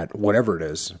at whatever it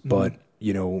is. But,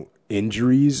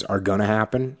 injuries are going to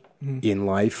happen in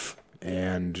life,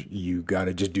 and you got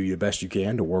to just do the best you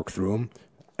can to work through them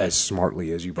as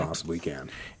smartly as you possibly can.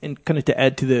 And kind of to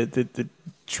add to the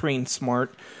train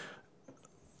smart,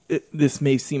 this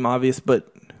may seem obvious,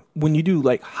 but when you do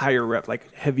higher rep,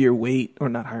 heavier weight, or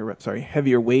not higher rep, sorry,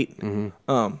 heavier weight,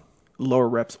 lower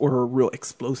reps or real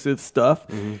explosive stuff,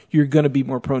 you're going to be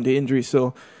more prone to injury.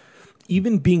 So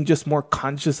even being just more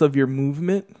conscious of your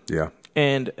movement,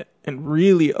 and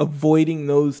really avoiding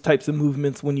those types of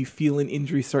movements when you feel an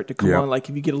injury start to come on, like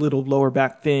if you get a little lower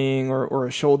back thing or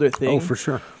a shoulder thing. Oh, for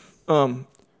sure.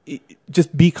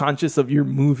 Just be conscious of your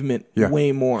movement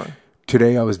way more.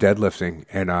 Today I was deadlifting,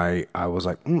 and I was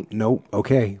like, nope,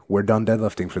 okay, we're done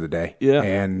deadlifting for the day. Yeah.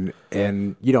 And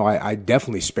I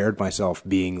definitely spared myself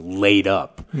being laid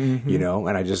up, and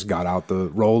I just got out the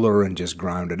roller and just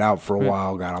ground it out for a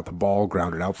while, got out the ball,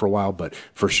 ground it out for a while. But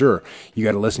for sure, you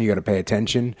got to listen, you got to pay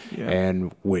attention. Yeah.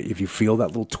 And if you feel that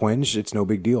little twinge, it's no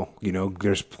big deal.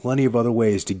 There's plenty of other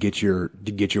ways to get your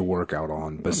workout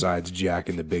on besides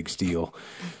jacking the big steel.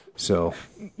 So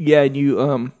yeah, and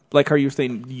you like how you were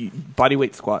saying, body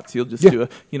weight squats. You'll just do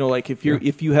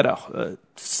if you had a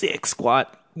 6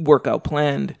 squat workout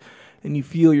planned, and you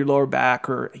feel your lower back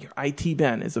or your IT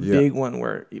band is a big one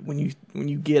where when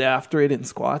you get after it in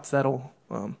squats, that'll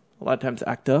a lot of times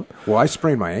act up. Well, I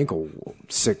sprained my ankle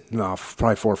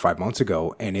probably 4 or 5 months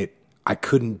ago, and I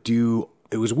couldn't do.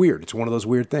 It was weird. It's one of those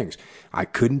weird things. I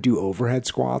couldn't do overhead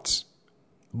squats,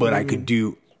 but I could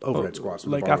do overhead squats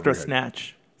like after a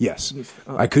snatch. Yes.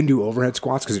 I couldn't do overhead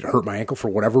squats because it hurt my ankle for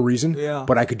whatever reason. Yeah.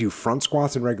 But I could do front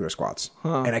squats and regular squats.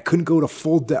 Huh. And I couldn't go to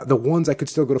full depth. The ones I could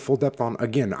still go to full depth on,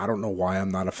 again, I don't know why, I'm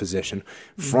not a physician.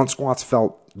 Front squats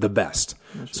felt the best.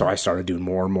 So I started doing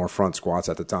more and more front squats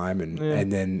at the time.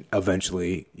 And then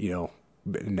eventually,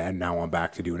 and now I'm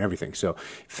back to doing everything. So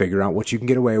figure out what you can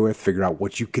get away with, figure out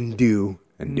what you can do,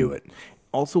 and do it.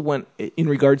 Also, when in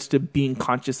regards to being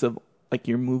conscious of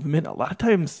your movement, a lot of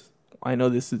times, I know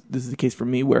this is the case for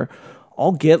me, where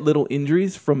I'll get little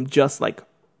injuries from just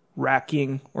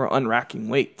racking or unracking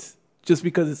weights. Just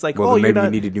because it's maybe you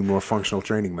need to do more functional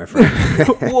training, my friend.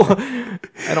 Well,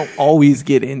 I don't always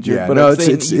get injured, but I'm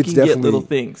saying you can get little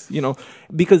things,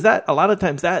 because that a lot of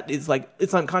times that is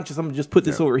it's unconscious. I'm gonna just put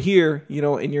this over here,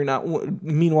 and you're not.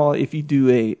 Meanwhile, if you do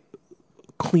a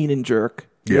clean and jerk,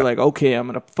 you're okay, I'm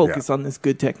gonna focus on this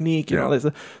good technique,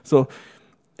 so.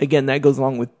 Again, that goes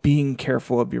along with being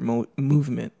careful of your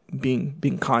movement,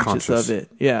 being conscious of it.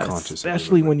 Yeah,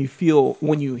 especially when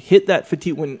you hit that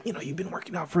fatigue, when you've been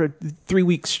working out for 3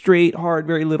 weeks straight, hard,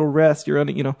 very little rest. You're on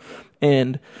it,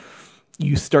 and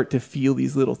you start to feel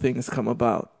these little things come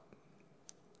about.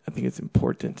 I think it's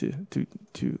important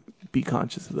to be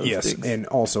conscious of those things. Yes, and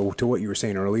also to what you were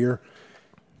saying earlier,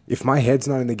 if my head's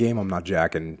not in the game, I'm not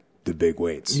jacking the big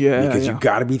weights. Yeah. Because you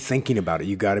got to be thinking about it.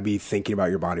 You got to be thinking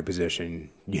about your body position,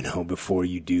 before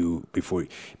you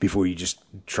just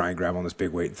try and grab on this big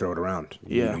weight and throw it around.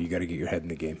 Yeah. You got to get your head in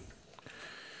the game.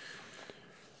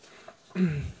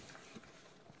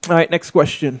 All right, next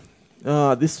question.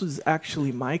 This was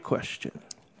actually my question.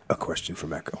 A question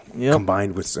from Echo. Yep.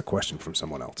 Combined with a question from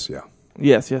someone else, yeah.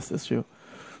 Yes, that's true.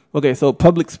 Okay, so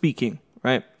public speaking,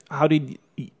 right? How did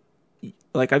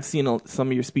I've seen some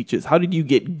of your speeches. How did you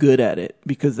get good at it?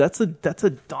 Because that's a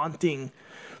daunting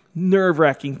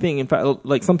nerve-wracking thing. In fact,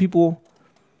 like some people,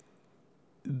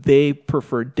 they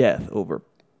prefer death over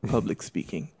public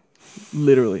speaking.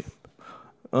 Literally.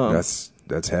 That's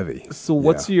heavy. So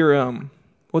what's your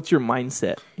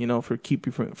mindset, for keep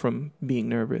you from being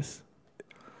nervous?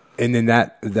 And then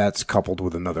that's coupled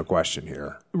with another question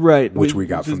here. Right. Which we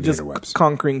got from the just interwebs.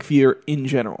 Conquering fear in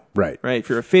general. Right. Right.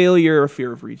 Fear of failure,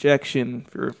 fear of rejection,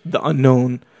 fear of the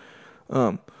unknown.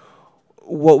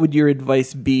 What would your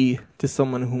advice be to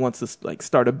someone who wants to like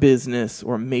start a business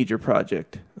or a major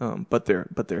project, but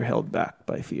they're held back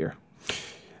by fear?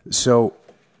 So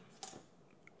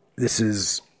this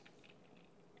is,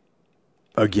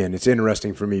 again, it's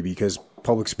interesting for me because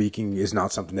public speaking is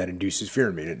not something that induces fear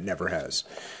in me. It never has.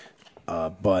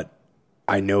 But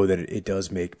I know that it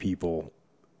does make people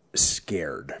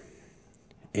scared.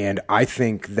 And I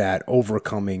think that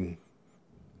the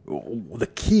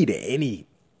key to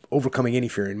overcoming any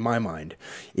fear in my mind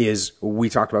is, we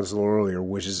talked about this a little earlier,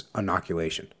 which is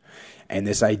inoculation. And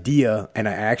this idea, and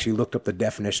I actually looked up the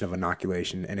definition of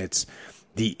inoculation, and it's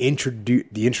the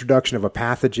introduction of a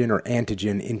pathogen or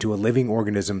antigen into a living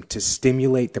organism to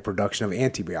stimulate the production of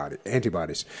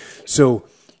antibodies. So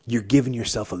you're giving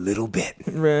yourself a little bit.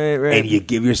 Right. And you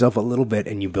give yourself a little bit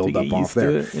and you build up off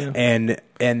there. It, yeah.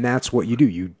 And that's what you do.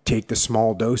 You take the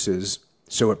small doses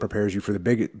so it prepares you for the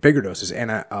bigger doses.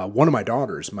 And one of my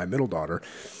daughters, my middle daughter,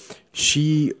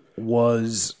 she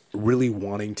was really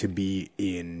wanting to be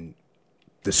in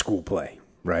the school play,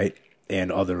 right?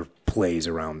 And other plays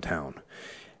around town.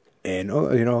 And,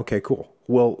 okay, cool.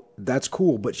 Well, that's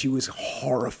cool, but she was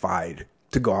horrified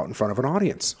to go out in front of an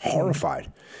audience.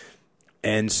 Horrified.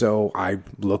 And so I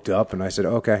looked up and I said,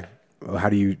 okay, well, how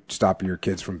do you stop your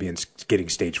kids from getting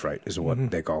stage fright is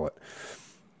what they call it.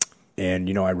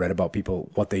 And, I read about people,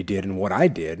 what they did. And what I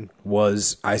did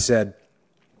was I'd say,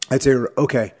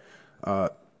 okay,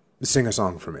 sing a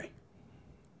song for me.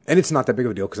 And it's not that big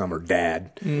of a deal because I'm her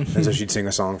dad. And so she'd sing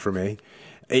a song for me.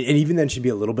 And even then she'd be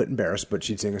a little bit embarrassed, but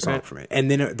she'd sing a song for me.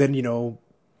 And then,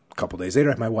 a couple days later,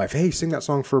 I had my wife, hey, sing that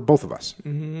song for both of us.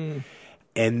 Mm-hmm.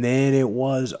 And then it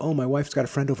was, my wife's got a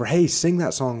friend over. Hey, sing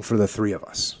that song for the three of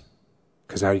us.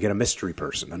 Because now you get a mystery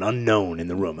person, an unknown in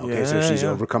the room. Okay, so she's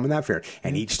overcoming that fear.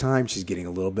 And each time she's getting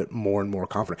a little bit more and more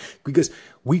confident. Because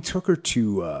we took her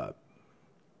to,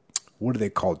 what are they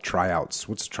called? Tryouts.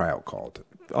 What's a tryout called?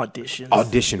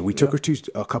 Audition. We took her to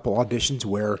a couple auditions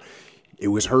where it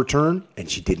was her turn and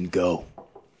she didn't go.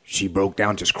 She broke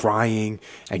down just crying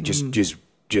and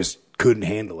just couldn't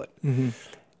handle it. Mm-hmm.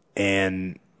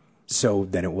 And so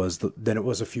then it was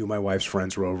a few of my wife's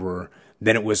friends were over.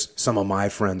 Then it was some of my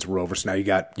friends were over. So now you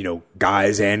got,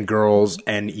 guys and girls.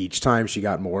 And each time she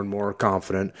got more and more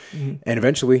confident. Mm-hmm. And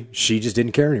eventually she just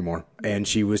didn't care anymore. And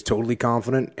she was totally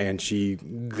confident. And she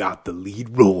got the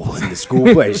lead role in the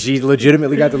school play. She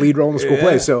legitimately got the lead role in the school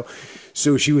play. So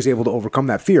she was able to overcome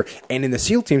that fear. And in the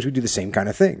SEAL teams, we do the same kind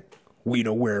of thing.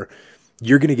 Where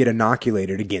you're going to get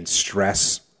inoculated against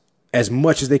stress. As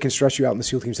much as they can stress you out in the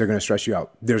SEAL teams, they're going to stress you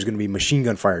out. There's going to be machine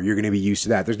gun fire. You're going to be used to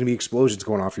that. There's going to be explosions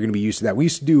going off. You're going to be used to that. We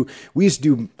used to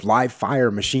do live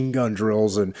fire machine gun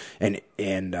drills and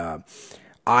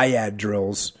IAD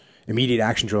drills, immediate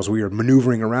action drills. We were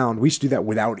maneuvering around. We used to do that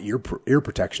without ear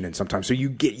protection and sometimes. So you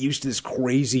get used to this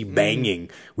crazy banging.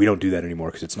 We don't do that anymore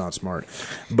because it's not smart.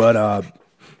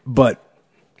 But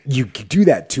you do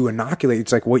that to inoculate.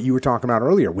 It's like what you were talking about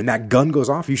earlier. When that gun goes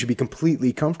off, you should be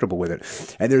completely comfortable with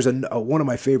it. And there's one of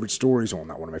my favorite stories. Well,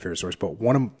 not one of my favorite stories, but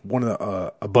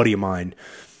a buddy of mine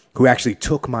who actually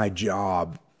took my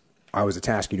job. I was a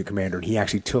task unit commander, and he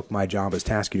actually took my job as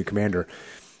task unit commander.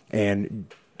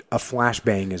 And a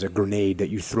flashbang is a grenade that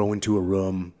you throw into a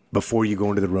room before you go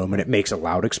into the room, and it makes a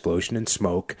loud explosion and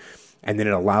smoke, and then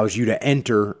it allows you to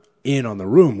enter in on the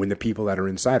room when the people that are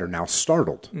inside are now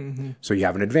startled. Mm-hmm. So you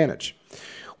have an advantage.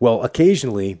 Well,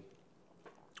 occasionally,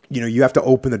 you have to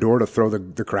open the door to throw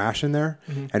the crash in there.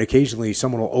 Mm-hmm. And occasionally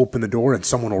someone will open the door and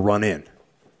someone will run in.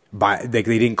 They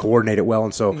didn't coordinate it well.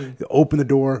 And so they open the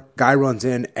door, guy runs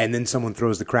in, and then someone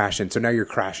throws the crash in. So now you're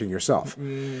crashing yourself.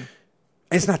 And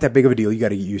it's not that big of a deal. You got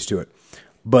to get used to it.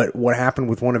 But what happened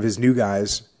with one of his new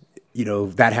guys,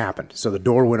 that happened. So the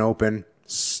door went open.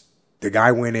 The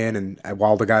guy went in, and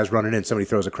while the guy's running in, somebody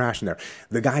throws a crash in there.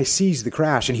 The guy sees the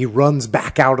crash, and he runs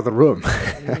back out of the room,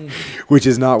 which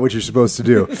is not what you're supposed to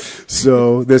do.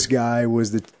 So this guy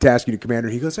was the task unit commander.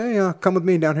 He goes, hey, come with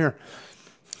me down here.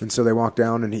 And so they walked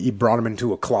down, and he brought him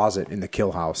into a closet in the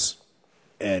kill house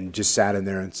and just sat in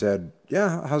there and said,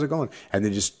 yeah, how's it going? And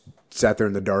then just sat there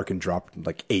in the dark and dropped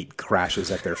like 8 crashes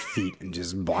at their feet and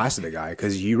just blasted the guy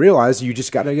because you realize you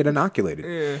just got to get inoculated.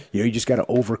 Yeah. You just got to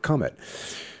overcome it.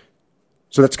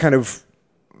 So that's kind of,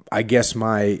 I guess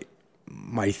my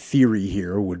theory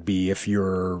here would be if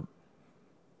you're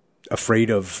afraid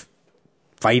of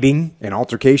fighting and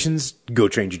altercations, go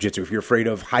train jiu-jitsu. If you're afraid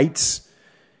of heights,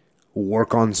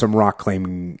 work on some rock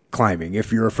climbing.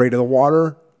 If you're afraid of the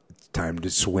water, it's time to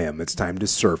swim. It's time to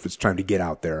surf. It's time to get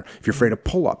out there. If you're afraid of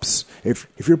pull-ups, if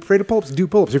you're afraid of pull-ups, do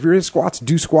pull-ups. If you're in squats,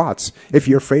 do squats. If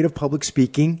you're afraid of public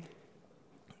speaking,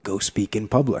 go speak in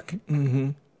public.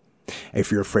 Mm-hmm.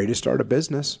 If you're afraid to start a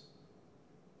business,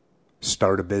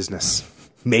 start a business.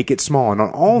 Make it small. And on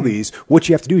all these, what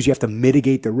you have to do is you have to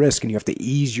mitigate the risk and you have to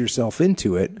ease yourself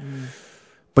into it,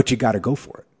 but you got to go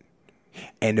for it.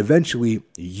 And eventually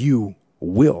you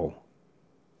will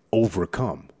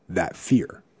overcome that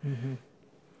fear. Mm-hmm.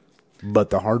 But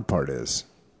the hard part is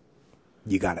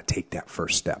you got to take that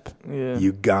first step. Yeah.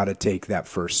 You got to take that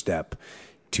first step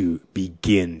to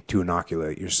begin to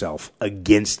inoculate yourself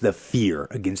against the fear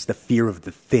of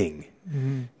the thing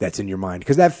that's in your mind.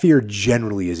 Because that fear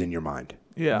generally is in your mind.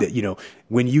 Yeah. That, you know,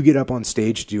 when you get up on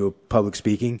stage to do a public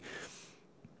speaking,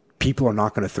 people are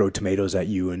not going to throw tomatoes at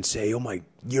you and say, "Oh my,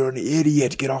 you're an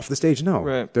idiot, get off the stage." No,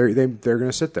 right. They're going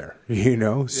to sit there, you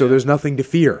know? So there's nothing to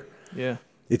fear. Yeah.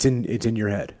 It's in your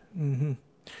head. Mm-hmm.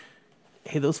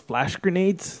 Hey, those flash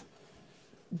grenades,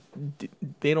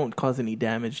 they don't cause any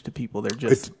damage to people. They're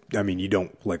just... you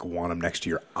don't want them next to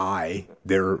your eye.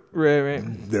 They're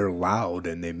They're loud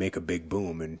and they make a big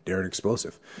boom and they're an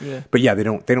explosive. Yeah. But yeah, they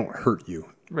don't hurt you.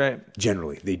 Right.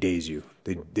 Generally, they daze you.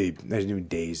 They not even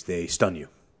daze, they stun you.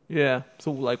 Yeah.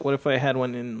 So what if I had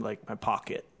one in my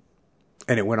pocket?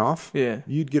 And it went off? Yeah.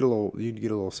 You'd get a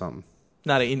little something.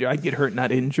 Not injured. I'd get hurt,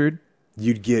 not injured.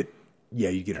 You'd get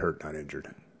hurt, not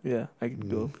injured. Yeah, I could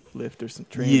do a lift or some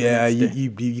training. Yeah,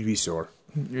 you'd be sore.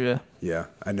 Yeah. Yeah,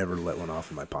 I never let one off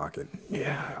in my pocket.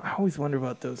 Yeah, I always wonder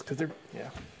about those because they're, yeah.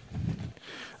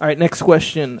 All right, next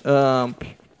question.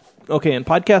 Okay, in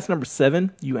podcast number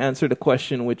 7, you answered a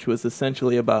question which was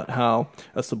essentially about how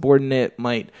a subordinate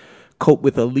might cope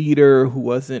with a leader who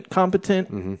wasn't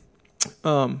competent.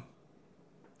 Mm-hmm.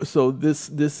 So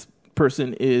this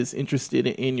person is interested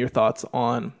in your thoughts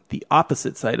on the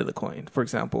opposite side of the coin. For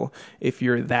example, if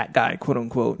you're that guy, quote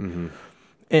unquote, mm-hmm.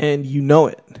 and you know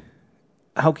it,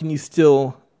 how can you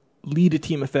still lead a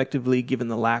team effectively given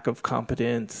the lack of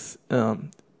competence?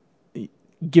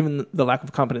 Given the lack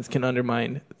of competence can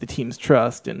undermine the team's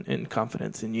trust and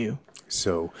confidence in you.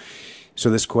 So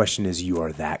this question is, you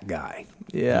are that guy.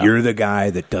 Yeah. You're the guy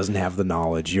that doesn't have the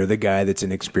knowledge. You're the guy that's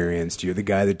inexperienced. You're the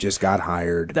guy that just got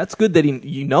hired. That's good that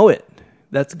you know it.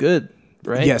 That's good,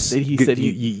 right? Yes. That he said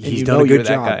he's done a good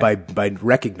job by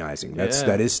recognizing.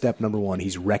 That is step number 1.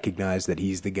 He's recognized that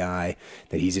he's the guy,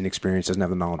 that he's inexperienced, doesn't have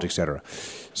the knowledge, etc.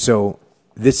 So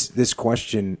this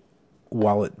question,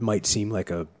 while it might seem like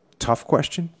a tough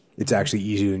question, it's actually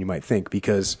easier than you might think,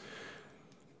 because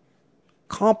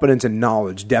competence and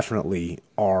knowledge definitely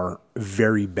are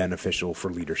very beneficial for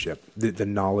leadership. The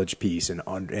knowledge piece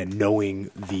and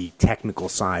knowing the technical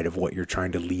side of what you're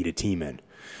trying to lead a team in.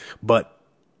 But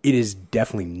it is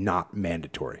definitely not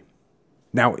mandatory.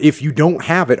 Now, if you don't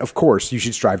have it, of course, you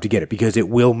should strive to get it because it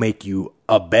will make you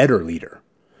a better leader.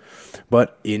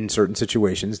 But in certain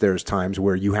situations, there's times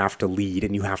where you have to lead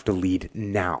and you have to lead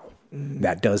now. Mm-hmm.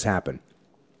 That does happen.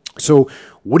 So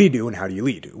what do you do and how do you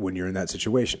lead when you're in that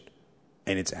situation?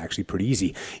 And it's actually pretty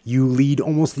easy. You lead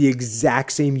almost the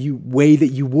exact same way that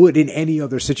you would in any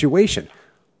other situation.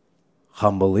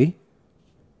 Humbly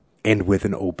and with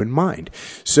an open mind.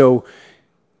 So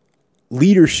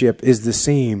leadership is the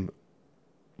same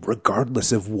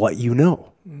regardless of what you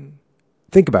know. Mm.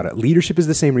 Think about it. Leadership is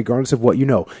the same regardless of what you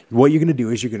know. What you're going to do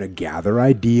is you're going to gather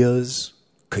ideas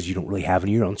because you don't really have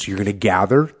any of your own. So you're going to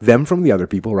gather them from the other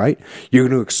people, right? You're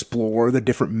going to explore the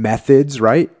different methods,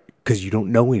 right? Because you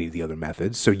don't know any of the other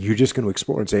methods. So you're just going to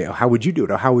explore and say, oh, how would you do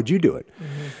it? Or how would you do it?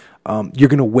 Mm-hmm. You're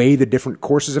going to weigh the different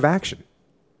courses of action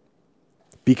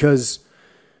because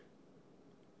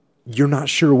you're not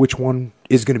sure which one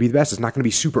is going to be the best. It's not going to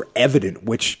be super evident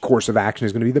which course of action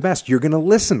is going to be the best. You're going to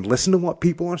listen to what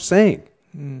people are saying.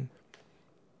 Mm.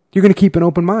 You're going to keep an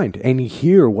open mind and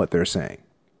hear what they're saying.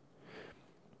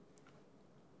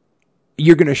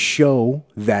 You're going to show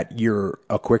that you're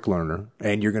a quick learner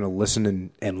and you're going to listen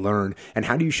and learn. And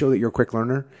how do you show that you're a quick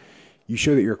learner? You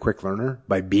show that you're a quick learner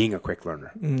by being a quick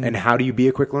learner. Mm. And how do you be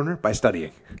a quick learner? By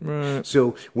studying. Right.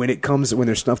 So when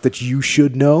there's stuff that you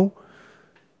should know,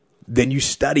 then you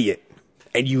study it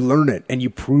and you learn it and you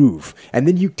prove. And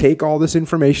then you take all this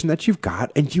information that you've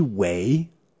got and you weigh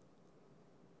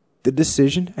the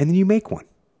decision and then you make one.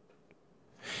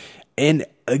 And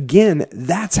again,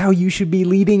 that's how you should be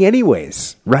leading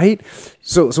anyways, right?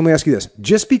 So let me ask you this.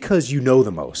 Just because you know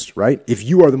the most, right? If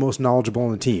you are the most knowledgeable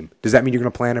on the team, does that mean you're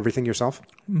going to plan everything yourself?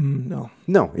 No.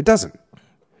 No, it doesn't.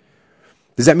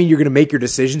 Does that mean you're going to make your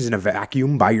decisions in a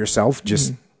vacuum by yourself?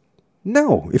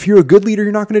 No. If you're a good leader,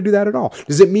 you're not going to do that at all.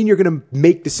 Does it mean you're going to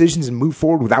make decisions and move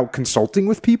forward without consulting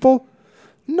with people?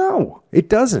 No, it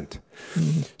doesn't.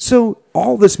 So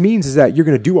all this means is that you're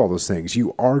going to do all those things.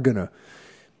 You are going to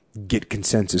get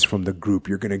consensus from the group.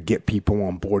 You're going to get people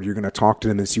on board. You're going to talk to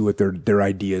them and see what their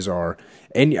ideas are.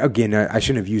 And again, I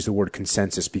shouldn't have used the word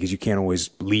consensus because you can't always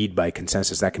lead by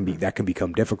consensus. That can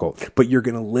become difficult. But you're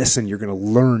going to listen. You're going to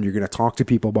learn. You're going to talk to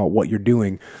people about what you're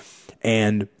doing,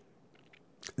 and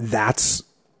that's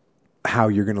how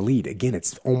you're going to lead. Again,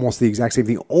 it's almost the exact same.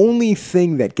 The only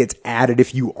thing that gets added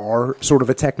if you are sort of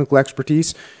a technical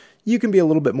expertise, you can be a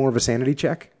little bit more of a sanity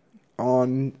check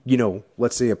on,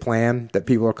 let's say a plan that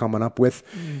people are coming up with.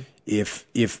 If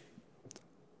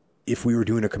we were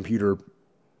doing a computer,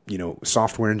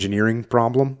 software engineering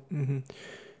problem,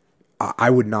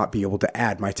 I would not be able to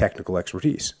add my technical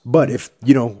expertise. But if,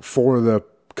 for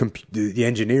the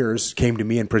engineers came to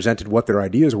me and presented what their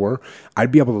ideas were,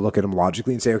 I'd be able to look at them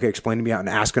logically and say, okay, explain to me out, and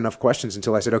ask enough questions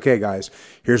until I said, okay, guys,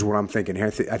 here's what I'm thinking. I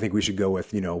think we should go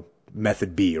with,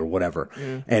 method B or whatever.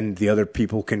 And the other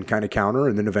people can kind of counter,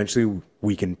 and then eventually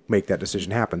we can make that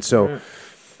decision happen. So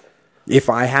if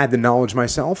I had the knowledge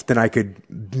myself, then I could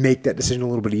make that decision a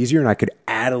little bit easier, and I could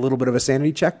add a little bit of a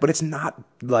sanity check, but it's not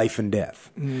life and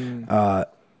death.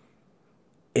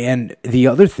 And the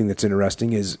other thing that's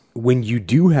interesting is when you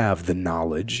do have the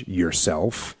knowledge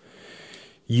yourself,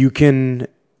 you can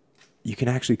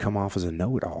actually come off as a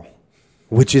know-it-all,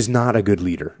 which is not a good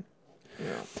leader.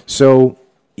 So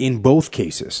in both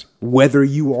cases, whether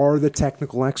you are the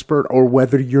technical expert or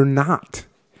whether you're not,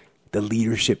 the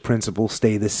leadership principles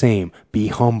stay the same. Be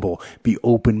humble, be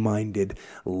open-minded,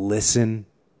 listen,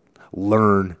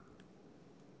 learn,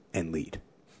 and lead.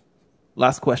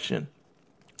 Last question.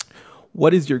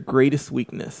 What is your greatest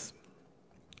weakness,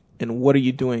 and what are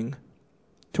you doing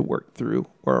to work through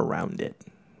or around it?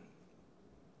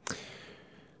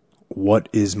 What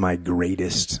is my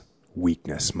greatest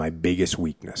weakness, my biggest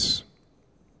weakness?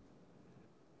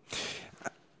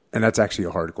 And that's actually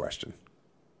a hard question,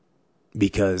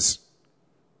 because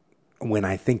when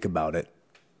I think about it,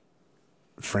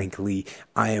 frankly,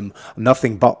 I am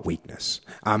nothing but weakness.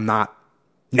 I'm not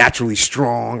naturally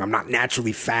strong. I'm not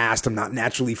naturally fast. I'm not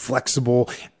naturally flexible.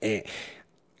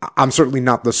 I'm certainly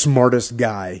not the smartest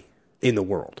guy in the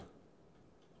world.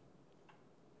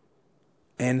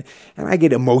 And I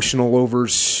get emotional over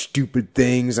stupid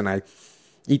things, and I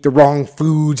eat the wrong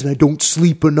foods, and I don't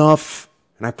sleep enough,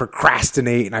 and I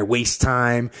procrastinate, and I waste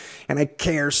time, and I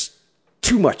care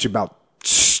too much about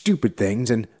stupid things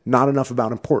and not enough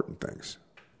about important things.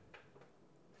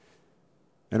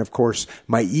 And of course,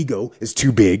 my ego is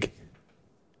too big.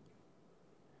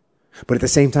 But at the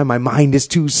same time, my mind is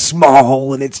too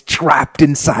small and it's trapped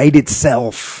inside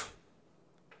itself.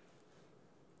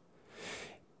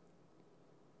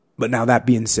 But now that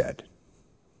being said,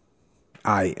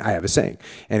 I have a saying,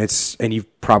 and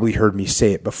you've probably heard me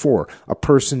say it before. A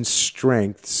person's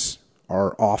strengths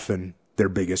are often their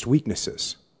biggest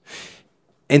weaknesses.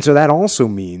 And so that also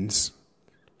means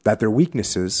that their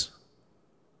weaknesses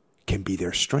can be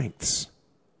their strengths.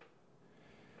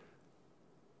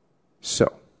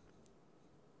 So,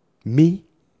 me,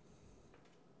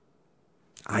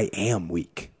 I am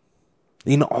weak.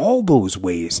 In all those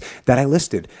ways that I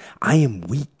listed, I am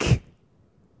weak.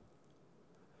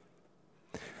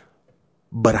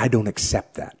 But I don't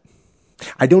accept that.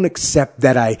 I don't accept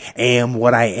that I am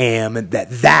what I am and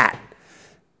that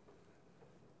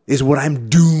is what I'm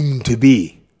doomed to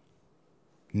be.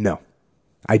 No,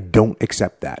 I don't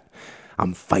accept that.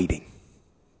 I'm fighting.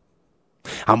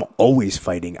 I'm always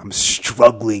fighting. I'm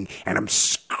struggling and I'm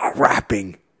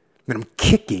scrapping and I'm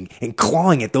kicking and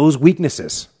clawing at those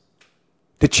weaknesses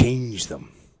to change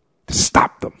them, to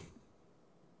stop them.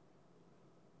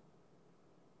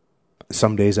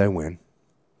 Some days I win.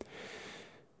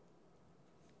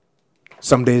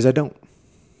 Some days I don't.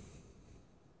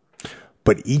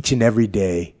 But each and every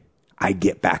day I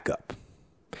get back up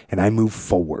and I move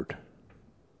forward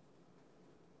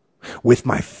with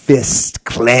my fist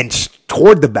clenched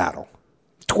toward the battle,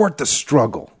 toward the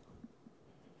struggle.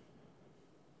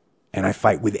 And I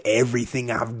fight with everything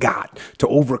I've got to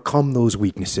overcome those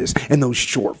weaknesses and those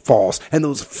shortfalls and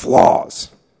those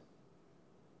flaws,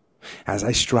 as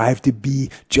I strive to be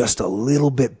just a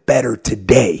little bit better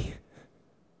today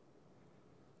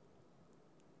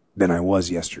than I was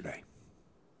yesterday.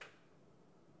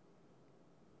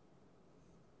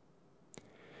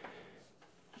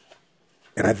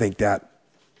 And I think that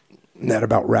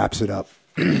about wraps it up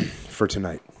for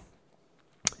tonight.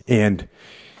 And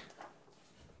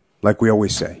like we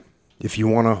always say, if you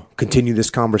want to continue this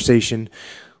conversation,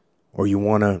 or you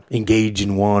want to engage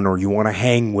in one, or you want to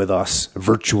hang with us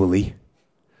virtually,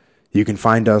 you can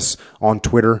find us on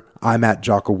Twitter. I'm at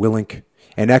Jocko Willink,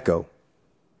 and Echo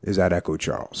is at Echo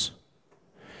Charles.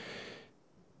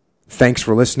 Thanks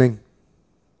for listening.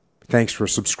 Thanks for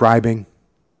subscribing.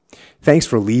 Thanks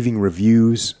for leaving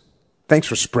reviews. Thanks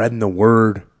for spreading the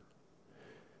word.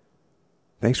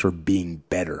 Thanks for being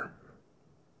better.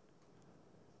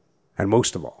 And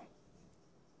most of all,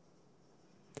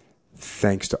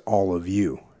 thanks to all of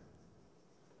you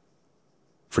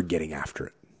for getting after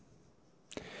it.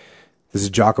 This is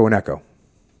Jocko and Echo.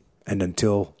 And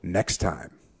until next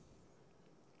time,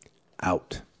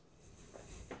 out.